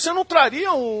 Então você não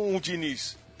traria um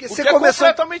Diniz. Porque é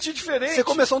completamente diferente. Você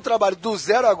começou um trabalho do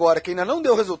zero agora, que ainda não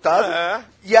deu resultado,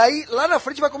 e aí lá na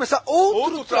frente vai começar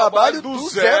outro trabalho do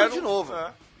zero de novo.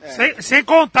 Sem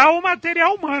contar o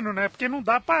material humano, né? Porque não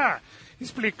dá pra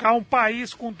explicar um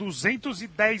país com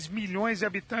 210 milhões de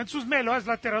habitantes, os melhores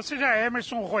laterais, seja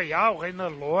Emerson Royal, Renan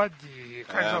Lodi,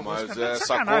 Carlos Augusto. Mas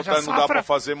essa conta não dá pra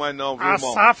fazer mais não, viu,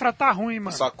 irmão? A safra tá ruim, mano.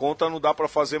 Essa conta não dá pra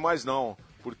fazer mais não,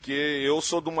 porque eu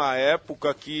sou de uma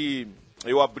época que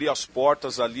eu abri as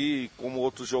portas ali, como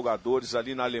outros jogadores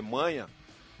ali na Alemanha,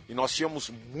 e nós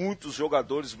tínhamos muitos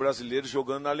jogadores brasileiros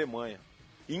jogando na Alemanha.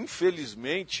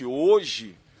 Infelizmente,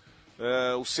 hoje...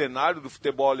 o cenário do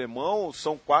futebol alemão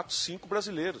são 4, 5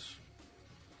 brasileiros.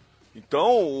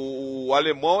 Então, o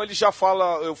alemão, ele já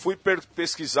fala... Eu fui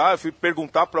pesquisar, eu fui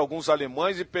perguntar para alguns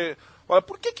alemães e... Olha,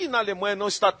 por que na Alemanha não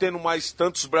está tendo mais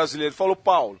tantos brasileiros? Falou,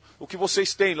 Paulo, o que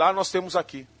vocês têm lá, nós temos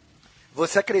aqui.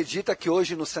 Você acredita que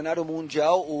hoje, no cenário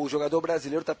mundial, o jogador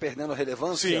brasileiro está perdendo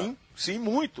relevância? Sim,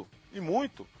 muito. E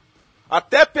muito.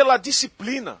 Até pela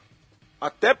disciplina.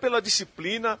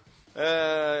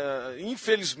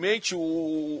 Infelizmente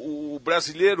o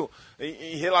brasileiro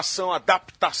em relação à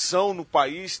adaptação no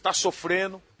país está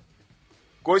sofrendo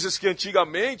coisas que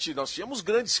antigamente nós tínhamos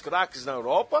grandes craques na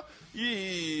Europa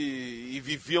e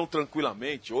viviam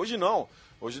tranquilamente. Hoje não.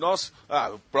 Hoje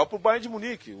o próprio Bayern de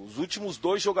Munique, os últimos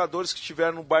 2 jogadores que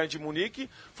estiveram no Bayern de Munique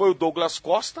foi o Douglas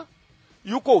Costa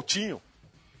e o Coutinho,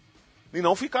 e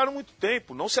não ficaram muito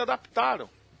tempo, não se adaptaram.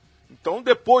 Então,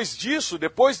 depois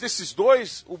desses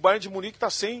 2, o Bayern de Munique está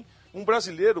sem um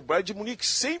brasileiro. O Bayern de Munique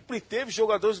sempre teve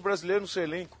jogadores brasileiros no seu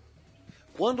elenco.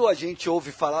 Quando a gente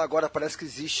ouve falar, agora parece que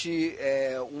existe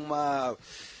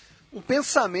um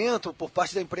pensamento por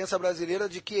parte da imprensa brasileira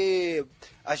de que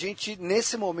a gente,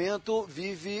 nesse momento,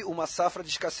 vive uma safra de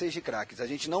escassez de craques. A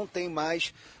gente não tem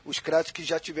mais os craques que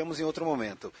já tivemos em outro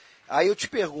momento. Aí eu te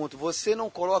pergunto, você não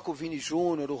coloca o Vini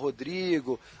Júnior, o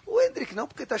Rodrigo, o Hendrick não,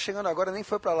 porque está chegando agora, nem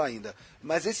foi para lá ainda.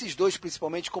 Mas esses 2,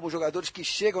 principalmente, como jogadores que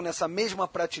chegam nessa mesma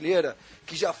prateleira,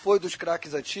 que já foi dos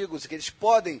craques antigos, que eles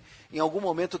podem, em algum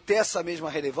momento, ter essa mesma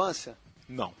relevância?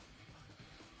 Não.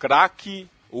 Craque,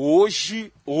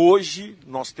 hoje,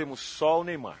 nós temos só o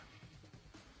Neymar.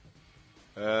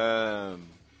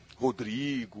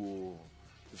 Rodrigo,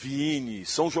 Vini,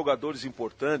 são jogadores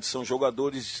importantes, são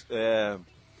jogadores...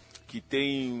 que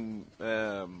tem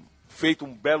feito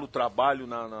um belo trabalho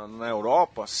na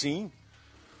Europa, sim.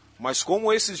 Mas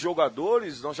como esses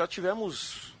jogadores, nós já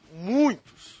tivemos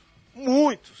muitos,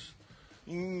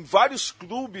 em vários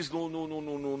clubes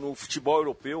no futebol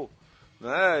europeu.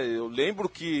 Né? Eu lembro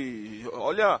que,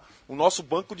 olha, o nosso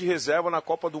banco de reserva na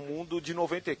Copa do Mundo de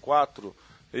 94.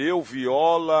 Eu,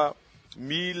 Viola,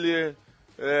 Miller,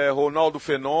 Ronaldo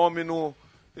Fenômeno.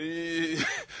 E,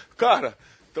 cara...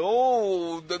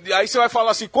 Então, aí você vai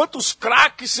falar assim, quantos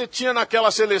craques você tinha naquela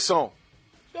seleção?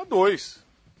 Tinha 2.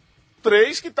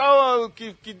 3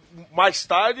 que mais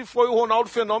tarde foi o Ronaldo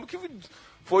Fenômeno que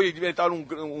foi inventar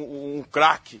um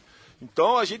craque.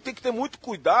 Então a gente tem que ter muito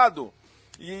cuidado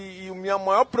e a minha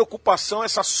maior preocupação é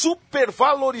essa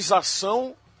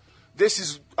supervalorização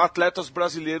desses atletas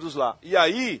brasileiros lá. E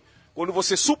aí, quando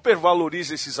você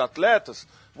supervaloriza esses atletas,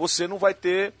 você não vai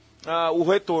ter o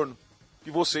retorno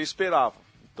que você esperava.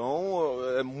 Então,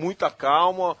 é muita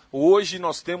calma. Hoje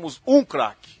nós temos um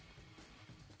craque,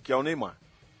 que é o Neymar.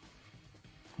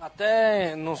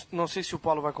 Até, não sei se o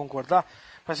Paulo vai concordar,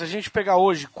 mas se a gente pegar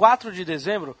hoje, 4 de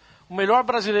dezembro, o melhor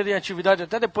brasileiro em atividade,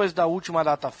 até depois da última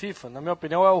data FIFA, na minha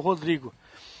opinião, é o Rodrigo.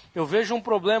 Eu vejo um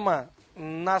problema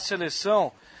na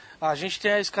seleção, a gente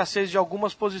tem a escassez de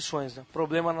algumas posições, né?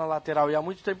 Problema na lateral, e há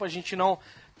muito tempo a gente não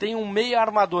tem um meia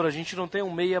armador, a gente não tem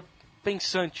um meia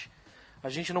pensante. A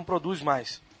gente não produz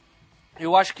mais.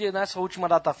 Eu acho que nessa última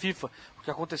data FIFA, o que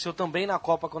aconteceu também na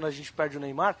Copa quando a gente perde o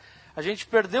Neymar, a gente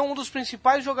perdeu um dos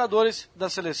principais jogadores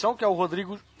da seleção, que é o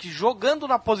Rodrigo, que jogando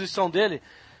na posição dele,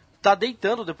 está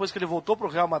deitando, depois que ele voltou para o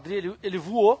Real Madrid, ele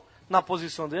voou na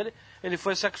posição dele, ele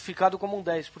foi sacrificado como um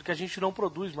 10, porque a gente não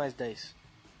produz mais 10.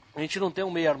 A gente não tem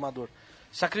um meio armador.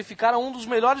 Sacrificaram um dos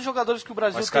melhores jogadores que o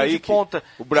Brasil tem de ponta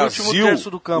no último terço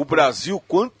do campo. O Brasil,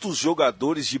 quantos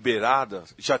jogadores de beirada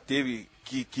já teve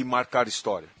que marcar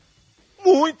história?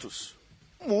 Muitos.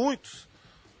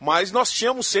 Mas nós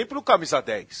tínhamos sempre o camisa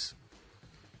 10.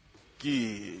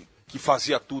 que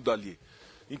fazia tudo ali.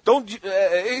 Então,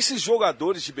 esses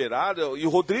jogadores de beirada, e o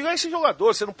Rodrigo é esse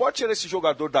jogador, você não pode tirar esse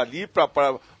jogador dali para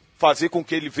fazer com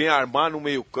que ele venha armar no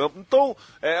meio campo. Então,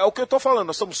 é o que eu estou falando,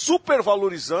 nós estamos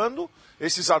supervalorizando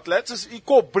esses atletas e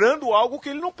cobrando algo que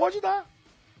ele não pode dar.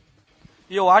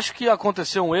 E eu acho que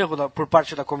aconteceu um erro por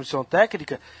parte da comissão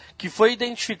técnica, que foi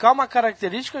identificar uma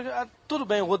característica. Tudo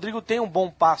bem, o Rodrigo tem um bom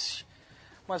passe.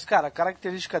 Mas, cara, a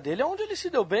característica dele é onde ele se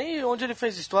deu bem e onde ele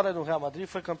fez história no Real Madrid,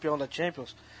 foi campeão da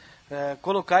Champions.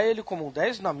 Colocar ele como um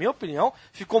 10, na minha opinião,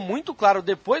 ficou muito claro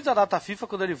depois da data FIFA,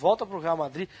 quando ele volta para o Real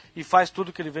Madrid e faz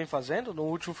tudo que ele vem fazendo, no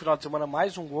último final de semana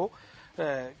mais um gol,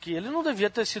 que ele não devia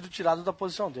ter sido tirado da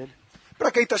posição dele.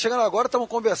 Para quem está chegando agora, estamos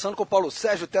conversando com o Paulo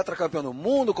Sérgio, tetracampeão do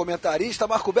mundo, comentarista.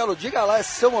 Marco Belo, diga lá, é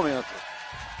seu momento.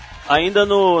 Ainda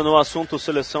no assunto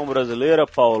seleção brasileira,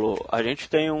 Paulo, a gente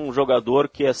tem um jogador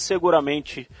que é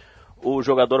seguramente o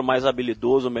jogador mais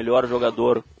habilidoso, o melhor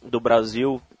jogador do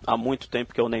Brasil há muito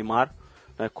tempo, que é o Neymar,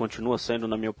 né, continua sendo,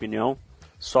 na minha opinião.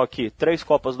 Só que 3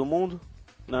 Copas do Mundo,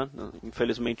 né,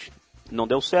 infelizmente não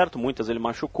deu certo, muitas ele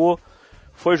machucou.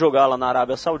 Foi jogar lá na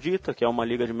Arábia Saudita, que é uma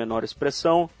liga de menor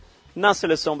expressão. Na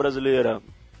seleção brasileira,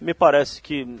 me parece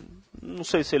que, não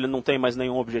sei se ele não tem mais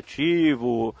nenhum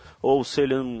objetivo, ou se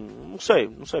ele, não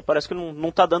sei, parece que não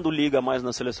está dando liga mais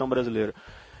na seleção brasileira.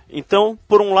 Então,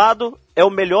 por um lado, é o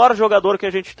melhor jogador que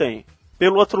a gente tem.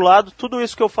 Pelo outro lado, tudo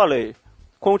isso que eu falei,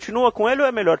 continua com ele ou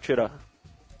é melhor tirar?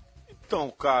 Então,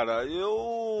 cara,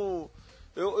 eu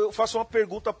faço uma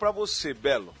pergunta para você,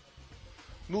 Belo.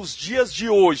 Nos dias de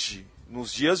hoje,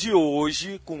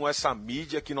 com essa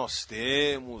mídia que nós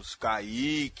temos,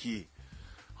 Kaique,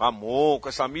 Ramon, com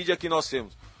essa mídia que nós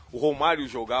temos, o Romário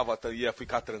jogava, ia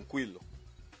ficar tranquilo?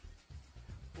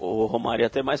 O Romário ia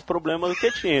ter mais problema do que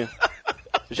tinha.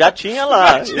 Já tinha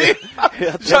lá.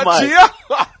 Já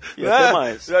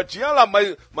tinha lá,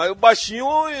 mas o baixinho,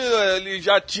 ele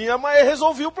já tinha, mas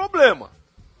resolvia o problema.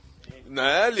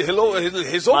 Né? Ele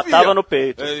resolvia. Matava no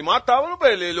peito. Ele matava no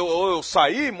peito. Eu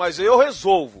saí, mas eu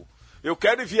resolvo. Eu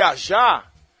quero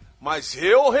viajar, mas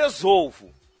eu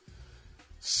resolvo.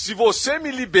 Se você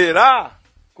me liberar,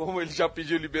 como ele já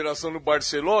pediu liberação no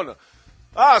Barcelona,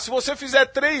 se você fizer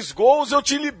 3 gols, eu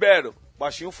te libero. O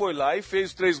Baixinho foi lá e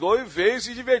fez 3 gols e veio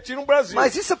se divertir no Brasil.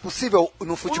 Mas isso é possível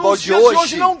no futebol de hoje?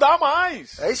 Hoje não dá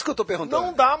mais. É isso que eu tô perguntando.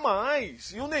 Não dá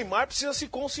mais. E o Neymar precisa se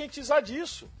conscientizar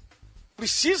disso.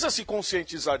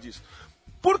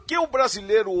 Por que o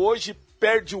brasileiro hoje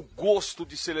perde o gosto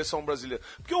de seleção brasileira?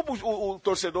 Porque o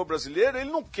torcedor brasileiro,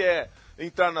 ele não quer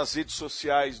entrar nas redes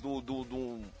sociais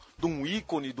de um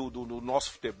ícone do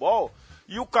nosso futebol,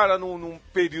 e o cara num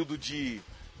período de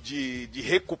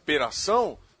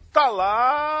recuperação tá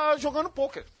lá jogando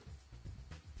pôquer.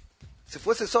 Se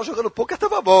fosse só jogando pôquer,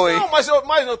 tava bom, hein? Não, mas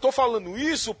eu tô falando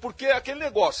isso porque é aquele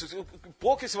negócio.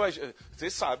 Pôquer, você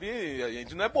sabe, a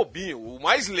gente não é bobinho. O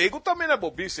mais leigo também não é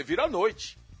bobinho, você vira à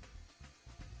noite.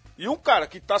 E um cara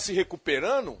que tá se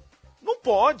recuperando não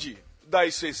pode dar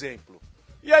esse exemplo.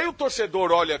 E aí o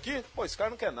torcedor olha aqui, esse cara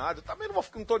não quer nada, eu também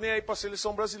não tô nem aí pra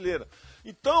seleção brasileira.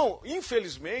 Então,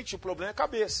 infelizmente, o problema é a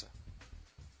cabeça.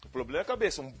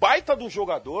 Um baita do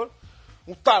jogador,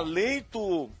 um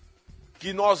talento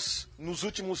que nós, nos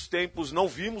últimos tempos, não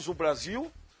vimos no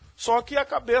Brasil, só que a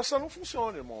cabeça não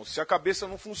funciona, irmão. Se a cabeça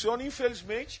não funciona,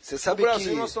 infelizmente, no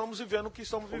Brasil nós estamos vivendo o que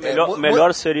estamos vivendo.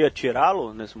 Melhor seria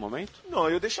tirá-lo nesse momento? Não,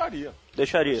 eu deixaria.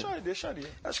 Deixaria? Deixaria.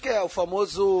 Acho que é o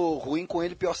famoso ruim com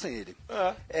ele, pior sem ele.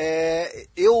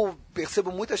 Eu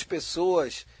percebo muitas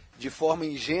pessoas, de forma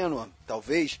ingênua,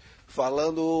 talvez,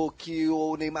 falando que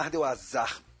o Neymar deu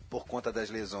azar por conta das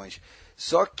lesões.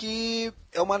 Só que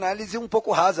é uma análise um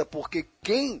pouco rasa, porque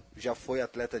quem já foi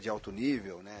atleta de alto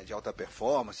nível, né, de alta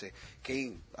performance,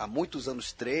 quem há muitos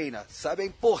anos treina, sabe a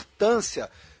importância,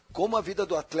 como a vida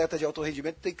do atleta de alto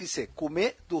rendimento tem que ser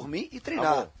comer, dormir e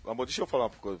treinar. Amor, deixa eu falar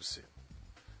uma coisa pra você.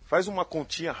 Faz uma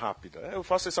continha rápida. Eu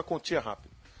faço essa continha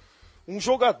rápida. Um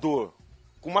jogador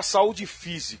com uma saúde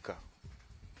física,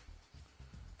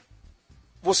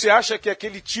 você acha que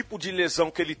aquele tipo de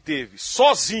lesão que ele teve,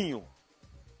 sozinho,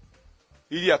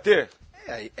 iria ter?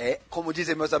 Como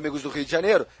dizem meus amigos do Rio de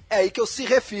Janeiro, é aí que eu se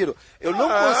refiro. Eu não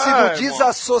consigo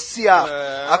desassociar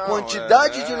a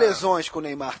quantidade de lesões que o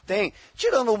Neymar tem,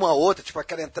 tirando uma outra, tipo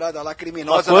aquela entrada lá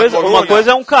criminosa na coluna. Uma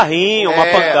coisa é um carrinho, uma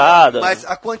pancada. Mas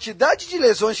a quantidade de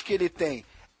lesões que ele tem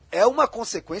é uma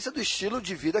consequência do estilo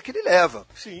de vida que ele leva.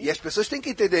 Sim. E as pessoas têm que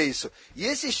entender isso. E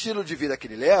esse estilo de vida que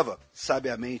ele leva,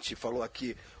 sabiamente falou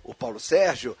aqui o Paulo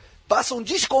Sérgio, passa um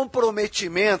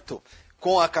descomprometimento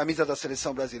com a camisa da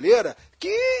seleção brasileira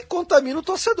que contamina o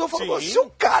torcedor. Falou, se o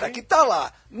cara que tá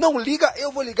lá não liga,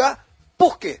 eu vou ligar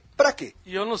Por quê? Pra quê?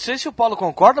 E eu não sei se o Paulo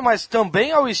concorda, mas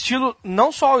também ao estilo,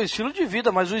 não só ao estilo de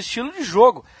vida, mas o estilo de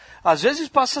jogo. Às vezes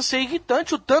passa a ser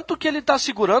irritante o tanto que ele está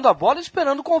segurando a bola e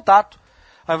esperando o contato,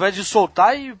 ao invés de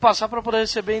soltar e passar para poder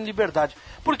receber em liberdade.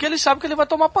 Porque ele sabe que ele vai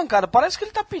tomar pancada. Parece que ele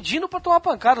está pedindo para tomar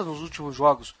pancada nos últimos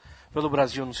jogos pelo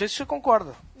Brasil. Não sei se você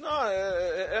concorda. Não,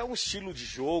 é um estilo de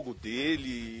jogo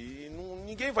dele.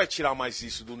 Ninguém vai tirar mais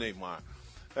isso do Neymar.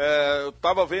 Eu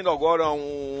estava vendo agora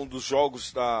um dos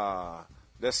jogos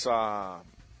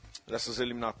dessas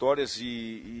eliminatórias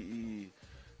e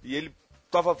ele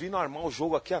estava vindo armar o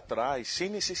jogo aqui atrás, sem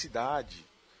necessidade.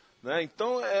 Né?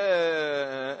 Então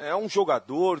é um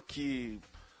jogador que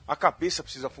a cabeça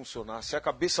precisa funcionar. Se a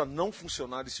cabeça não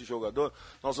funcionar desse jogador,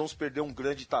 nós vamos perder um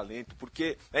grande talento,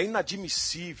 porque é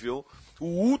inadmissível. O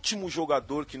último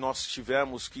jogador que nós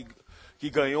tivemos que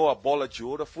ganhou a bola de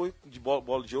ouro foi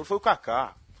o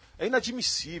Kaká. É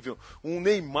inadmissível um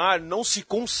Neymar não se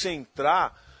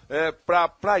concentrar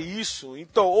para isso.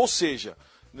 Então, ou seja,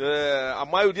 a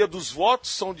maioria dos votos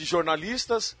são de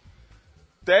jornalistas,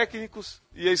 técnicos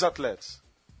e ex-atletas.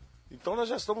 Então nós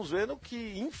já estamos vendo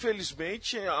que,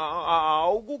 infelizmente, há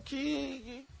algo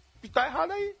que está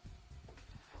errado aí.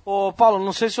 Ô Paulo,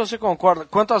 não sei se você concorda.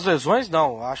 Quanto às lesões,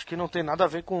 não. Acho que não tem nada a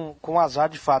ver com azar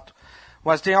de fato.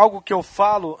 Mas tem algo que eu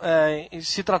falo,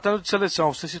 se tratando de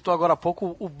seleção. Você citou agora há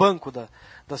pouco o banco da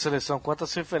seleção,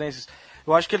 quantas referências.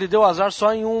 Eu acho que ele deu azar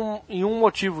só em um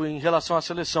motivo em relação à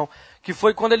seleção, que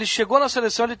foi quando ele chegou na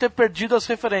seleção ele ter perdido as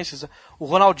referências. O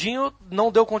Ronaldinho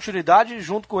não deu continuidade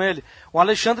junto com ele. O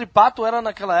Alexandre Pato era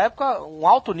naquela época um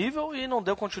alto nível e não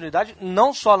deu continuidade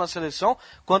não só na seleção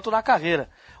quanto na carreira.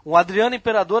 O Adriano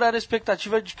Imperador era a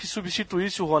expectativa de que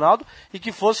substituísse o Ronaldo e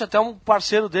que fosse até um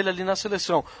parceiro dele ali na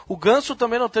seleção. O Ganso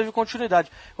também não teve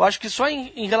continuidade. Eu acho que só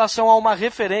em relação a uma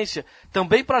referência,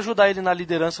 também para ajudar ele na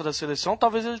liderança da seleção,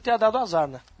 talvez ele tenha dado azar,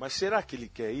 né? Mas será que ele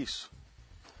quer isso?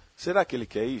 Será que ele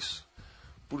quer isso?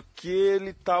 Porque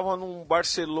ele estava num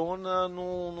Barcelona,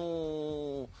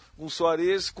 num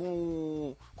Suárez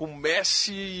com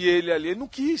Messi e ele ali. Ele não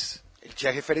quis. Ele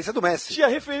tinha a referência do Messi. Tinha a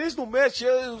referência do Messi,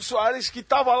 tinha o Suárez que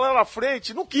estava lá na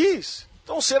frente, não quis.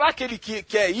 Então será que ele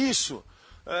quer isso?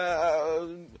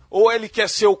 Ou ele quer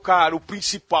ser o cara, o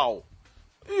principal?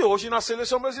 E hoje na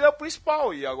seleção brasileira é o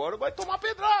principal, e agora vai tomar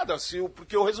pedrada,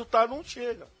 porque o resultado não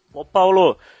chega. Ô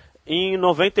Paulo, em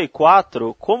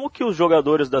 94, como que os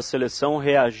jogadores da seleção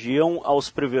reagiam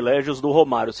aos privilégios do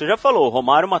Romário? Você já falou, o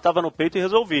Romário matava no peito e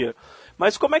resolvia.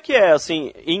 Mas como é que é,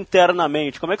 assim,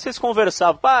 internamente? Como é que vocês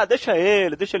conversavam? Deixa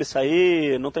ele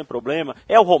sair, não tem problema.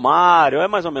 É o Romário, é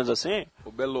mais ou menos assim? Ô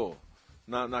Belo,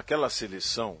 naquela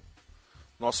seleção,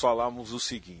 nós falávamos o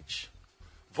seguinte: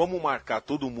 vamos marcar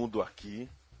todo mundo aqui,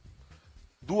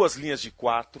 2 linhas de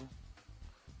 4,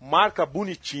 marca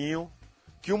bonitinho,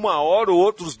 que uma hora ou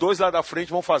outra os 2 lá da frente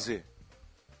vão fazer.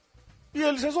 E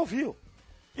eles resolviam.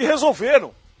 E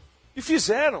resolveram. E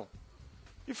fizeram.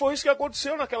 E foi isso que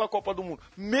aconteceu naquela Copa do Mundo.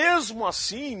 Mesmo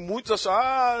assim, muitos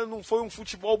acharam, não foi um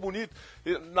futebol bonito.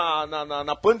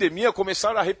 Na pandemia,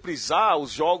 começaram a reprisar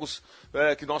os jogos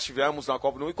que nós tivemos na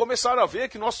Copa do Mundo e começaram a ver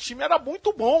que nosso time era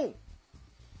muito bom.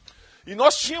 E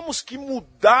nós tínhamos que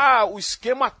mudar o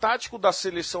esquema tático da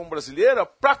seleção brasileira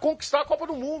para conquistar a Copa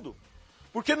do Mundo.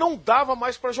 Porque não dava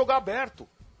mais para jogar aberto.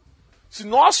 Se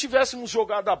nós tivéssemos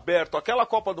jogado aberto aquela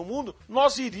Copa do Mundo,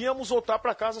 nós iríamos voltar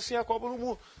para casa sem a Copa do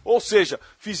Mundo. Ou seja,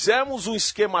 fizemos um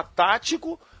esquema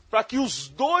tático para que os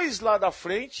 2 lá da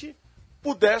frente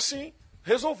pudessem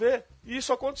resolver. E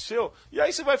isso aconteceu. E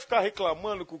aí você vai ficar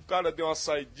reclamando que o cara deu uma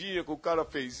saidinha, que o cara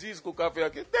fez isso, que o cara fez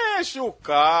aquilo. Deixa o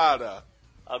cara.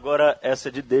 Agora,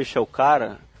 essa de deixa o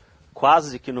cara,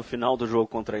 quase que no final do jogo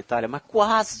contra a Itália, mas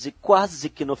quase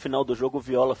que no final do jogo o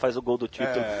Viola faz o gol do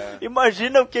título.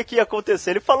 Imagina o que ia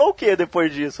acontecer. Ele falou o que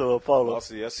depois disso, Paulo?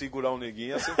 Nossa, ia segurar o neguinho,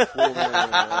 ia ser fogo,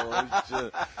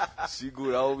 né?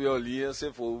 Segurar o Violinha ia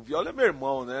ser fogo. O Viola é meu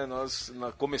irmão, né? Nós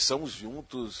começamos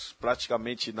juntos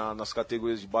praticamente nas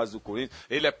categorias de base do Corinthians.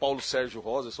 Ele é Paulo Sérgio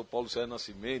Rosa, eu sou Paulo Sérgio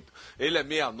Nascimento. Ele é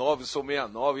 69, eu sou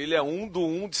 69. Ele é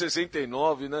 1 de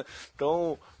 69, né?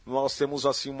 Então nós temos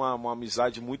assim uma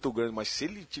amizade muito grande, mas se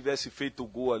ele tivesse feito o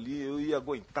gol ali, eu ia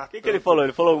aguentar. O que ele falou?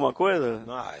 Ele falou alguma coisa?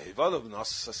 Ele falou,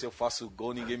 nossa, se eu faço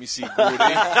gol, ninguém me segura,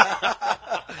 hein?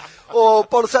 Ô,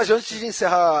 Paulo Sérgio, antes de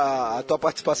encerrar a tua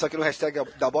participação aqui no Hashtag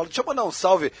da Bola, deixa eu mandar um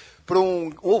salve para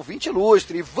um ouvinte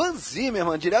ilustre, Ivan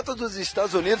Zimmermann, direto dos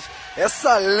Estados Unidos,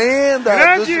 essa lenda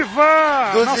Grande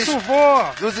Ivan, nosso vô.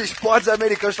 Dos esportes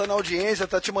americanos, está na audiência,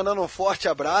 tá te mandando um forte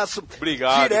abraço.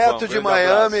 Obrigado, direto Ivan, de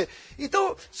Miami. Abraço.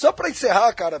 Então, só para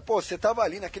encerrar, cara, você tava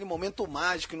ali naquele momento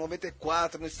mágico, em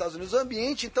 94, nos Estados Unidos, o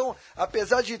ambiente, então,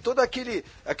 apesar de todo aquele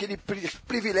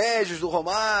privilégios do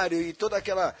Romário e todo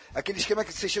aquele esquema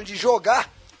que vocês tinham de jogar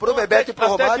pro Bebeto e pro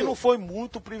Romário... Até que não foi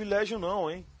muito privilégio não,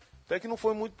 hein? Até que não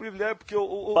foi muito privilégio, porque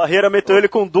Barreira meteu ele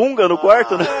com Dunga no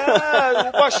quarto, né?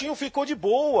 O baixinho ficou de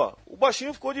boa.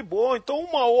 Então,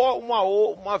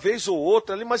 uma vez ou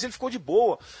outra ali, mas ele ficou de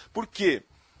boa. Por quê?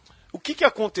 O que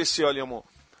aconteceu ali, amor?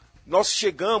 Nós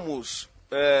chegamos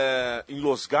em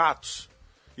Los Gatos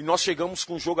e nós chegamos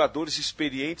com jogadores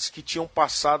experientes que tinham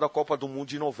passado a Copa do Mundo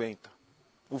de 90.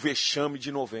 O vexame de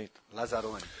 90.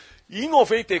 Lazzaroni. E em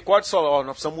 94, nós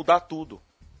precisamos mudar tudo.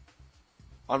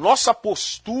 A nossa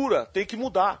postura tem que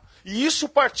mudar. E isso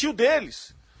partiu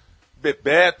deles.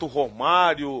 Bebeto,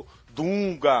 Romário,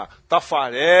 Dunga,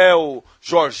 Tafarel,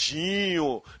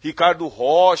 Jorginho, Ricardo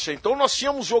Rocha. Então nós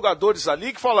tínhamos jogadores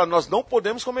ali que falaram, nós não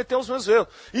podemos cometer os mesmos erros.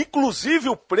 Inclusive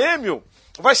o prêmio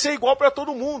vai ser igual para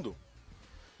todo mundo.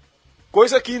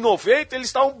 Coisa que em 90 eles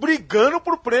estavam brigando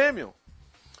por prêmio.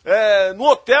 No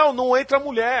hotel não entra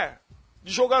mulher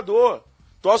de jogador.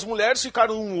 Então as mulheres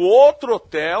ficaram em um outro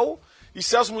hotel. E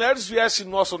se as mulheres viessem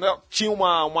no nosso hotel, tinha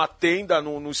uma tenda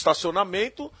no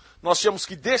estacionamento, nós tínhamos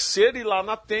que descer, ir lá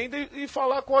na tenda e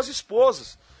falar com as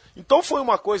esposas. Então foi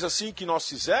uma coisa assim que nós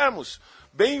fizemos,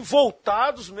 bem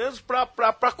voltados mesmo para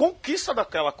a conquista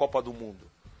daquela Copa do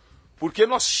Mundo. Porque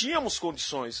nós tínhamos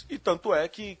condições, e tanto é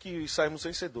que saímos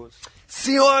vencedores.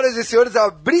 Senhoras e senhores,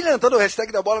 abrilhantando o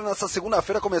hashtag da bola nessa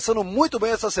segunda-feira, começando muito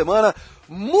bem essa semana.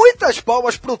 Muitas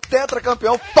palmas pro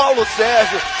tetracampeão Paulo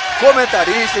Sérgio,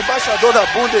 comentarista, embaixador da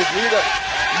Bundesliga.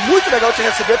 Muito legal te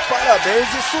receber, parabéns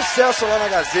e sucesso lá na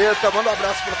Gazeta. Manda um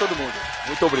abraço para todo mundo.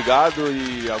 Muito obrigado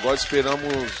e agora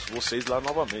esperamos vocês lá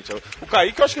novamente. O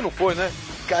Kaique eu acho que não foi, né?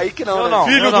 Kaique não.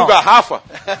 Filho do Garrafa?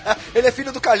 Ele é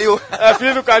filho do Calil. É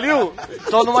filho do Calil?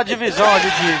 Tô numa divisão ali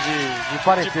de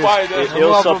parentesco. De pai, né?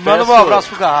 Manda um abraço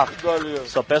pro Garrafa.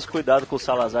 Só peço cuidado com o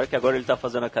Salazar, que agora ele tá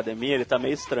fazendo academia, ele tá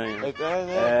meio estranho.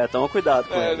 Toma cuidado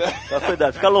com ele. Né? Toma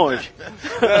cuidado, fica longe.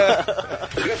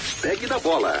 Hashtag da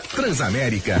bola.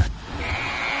 Transamérica.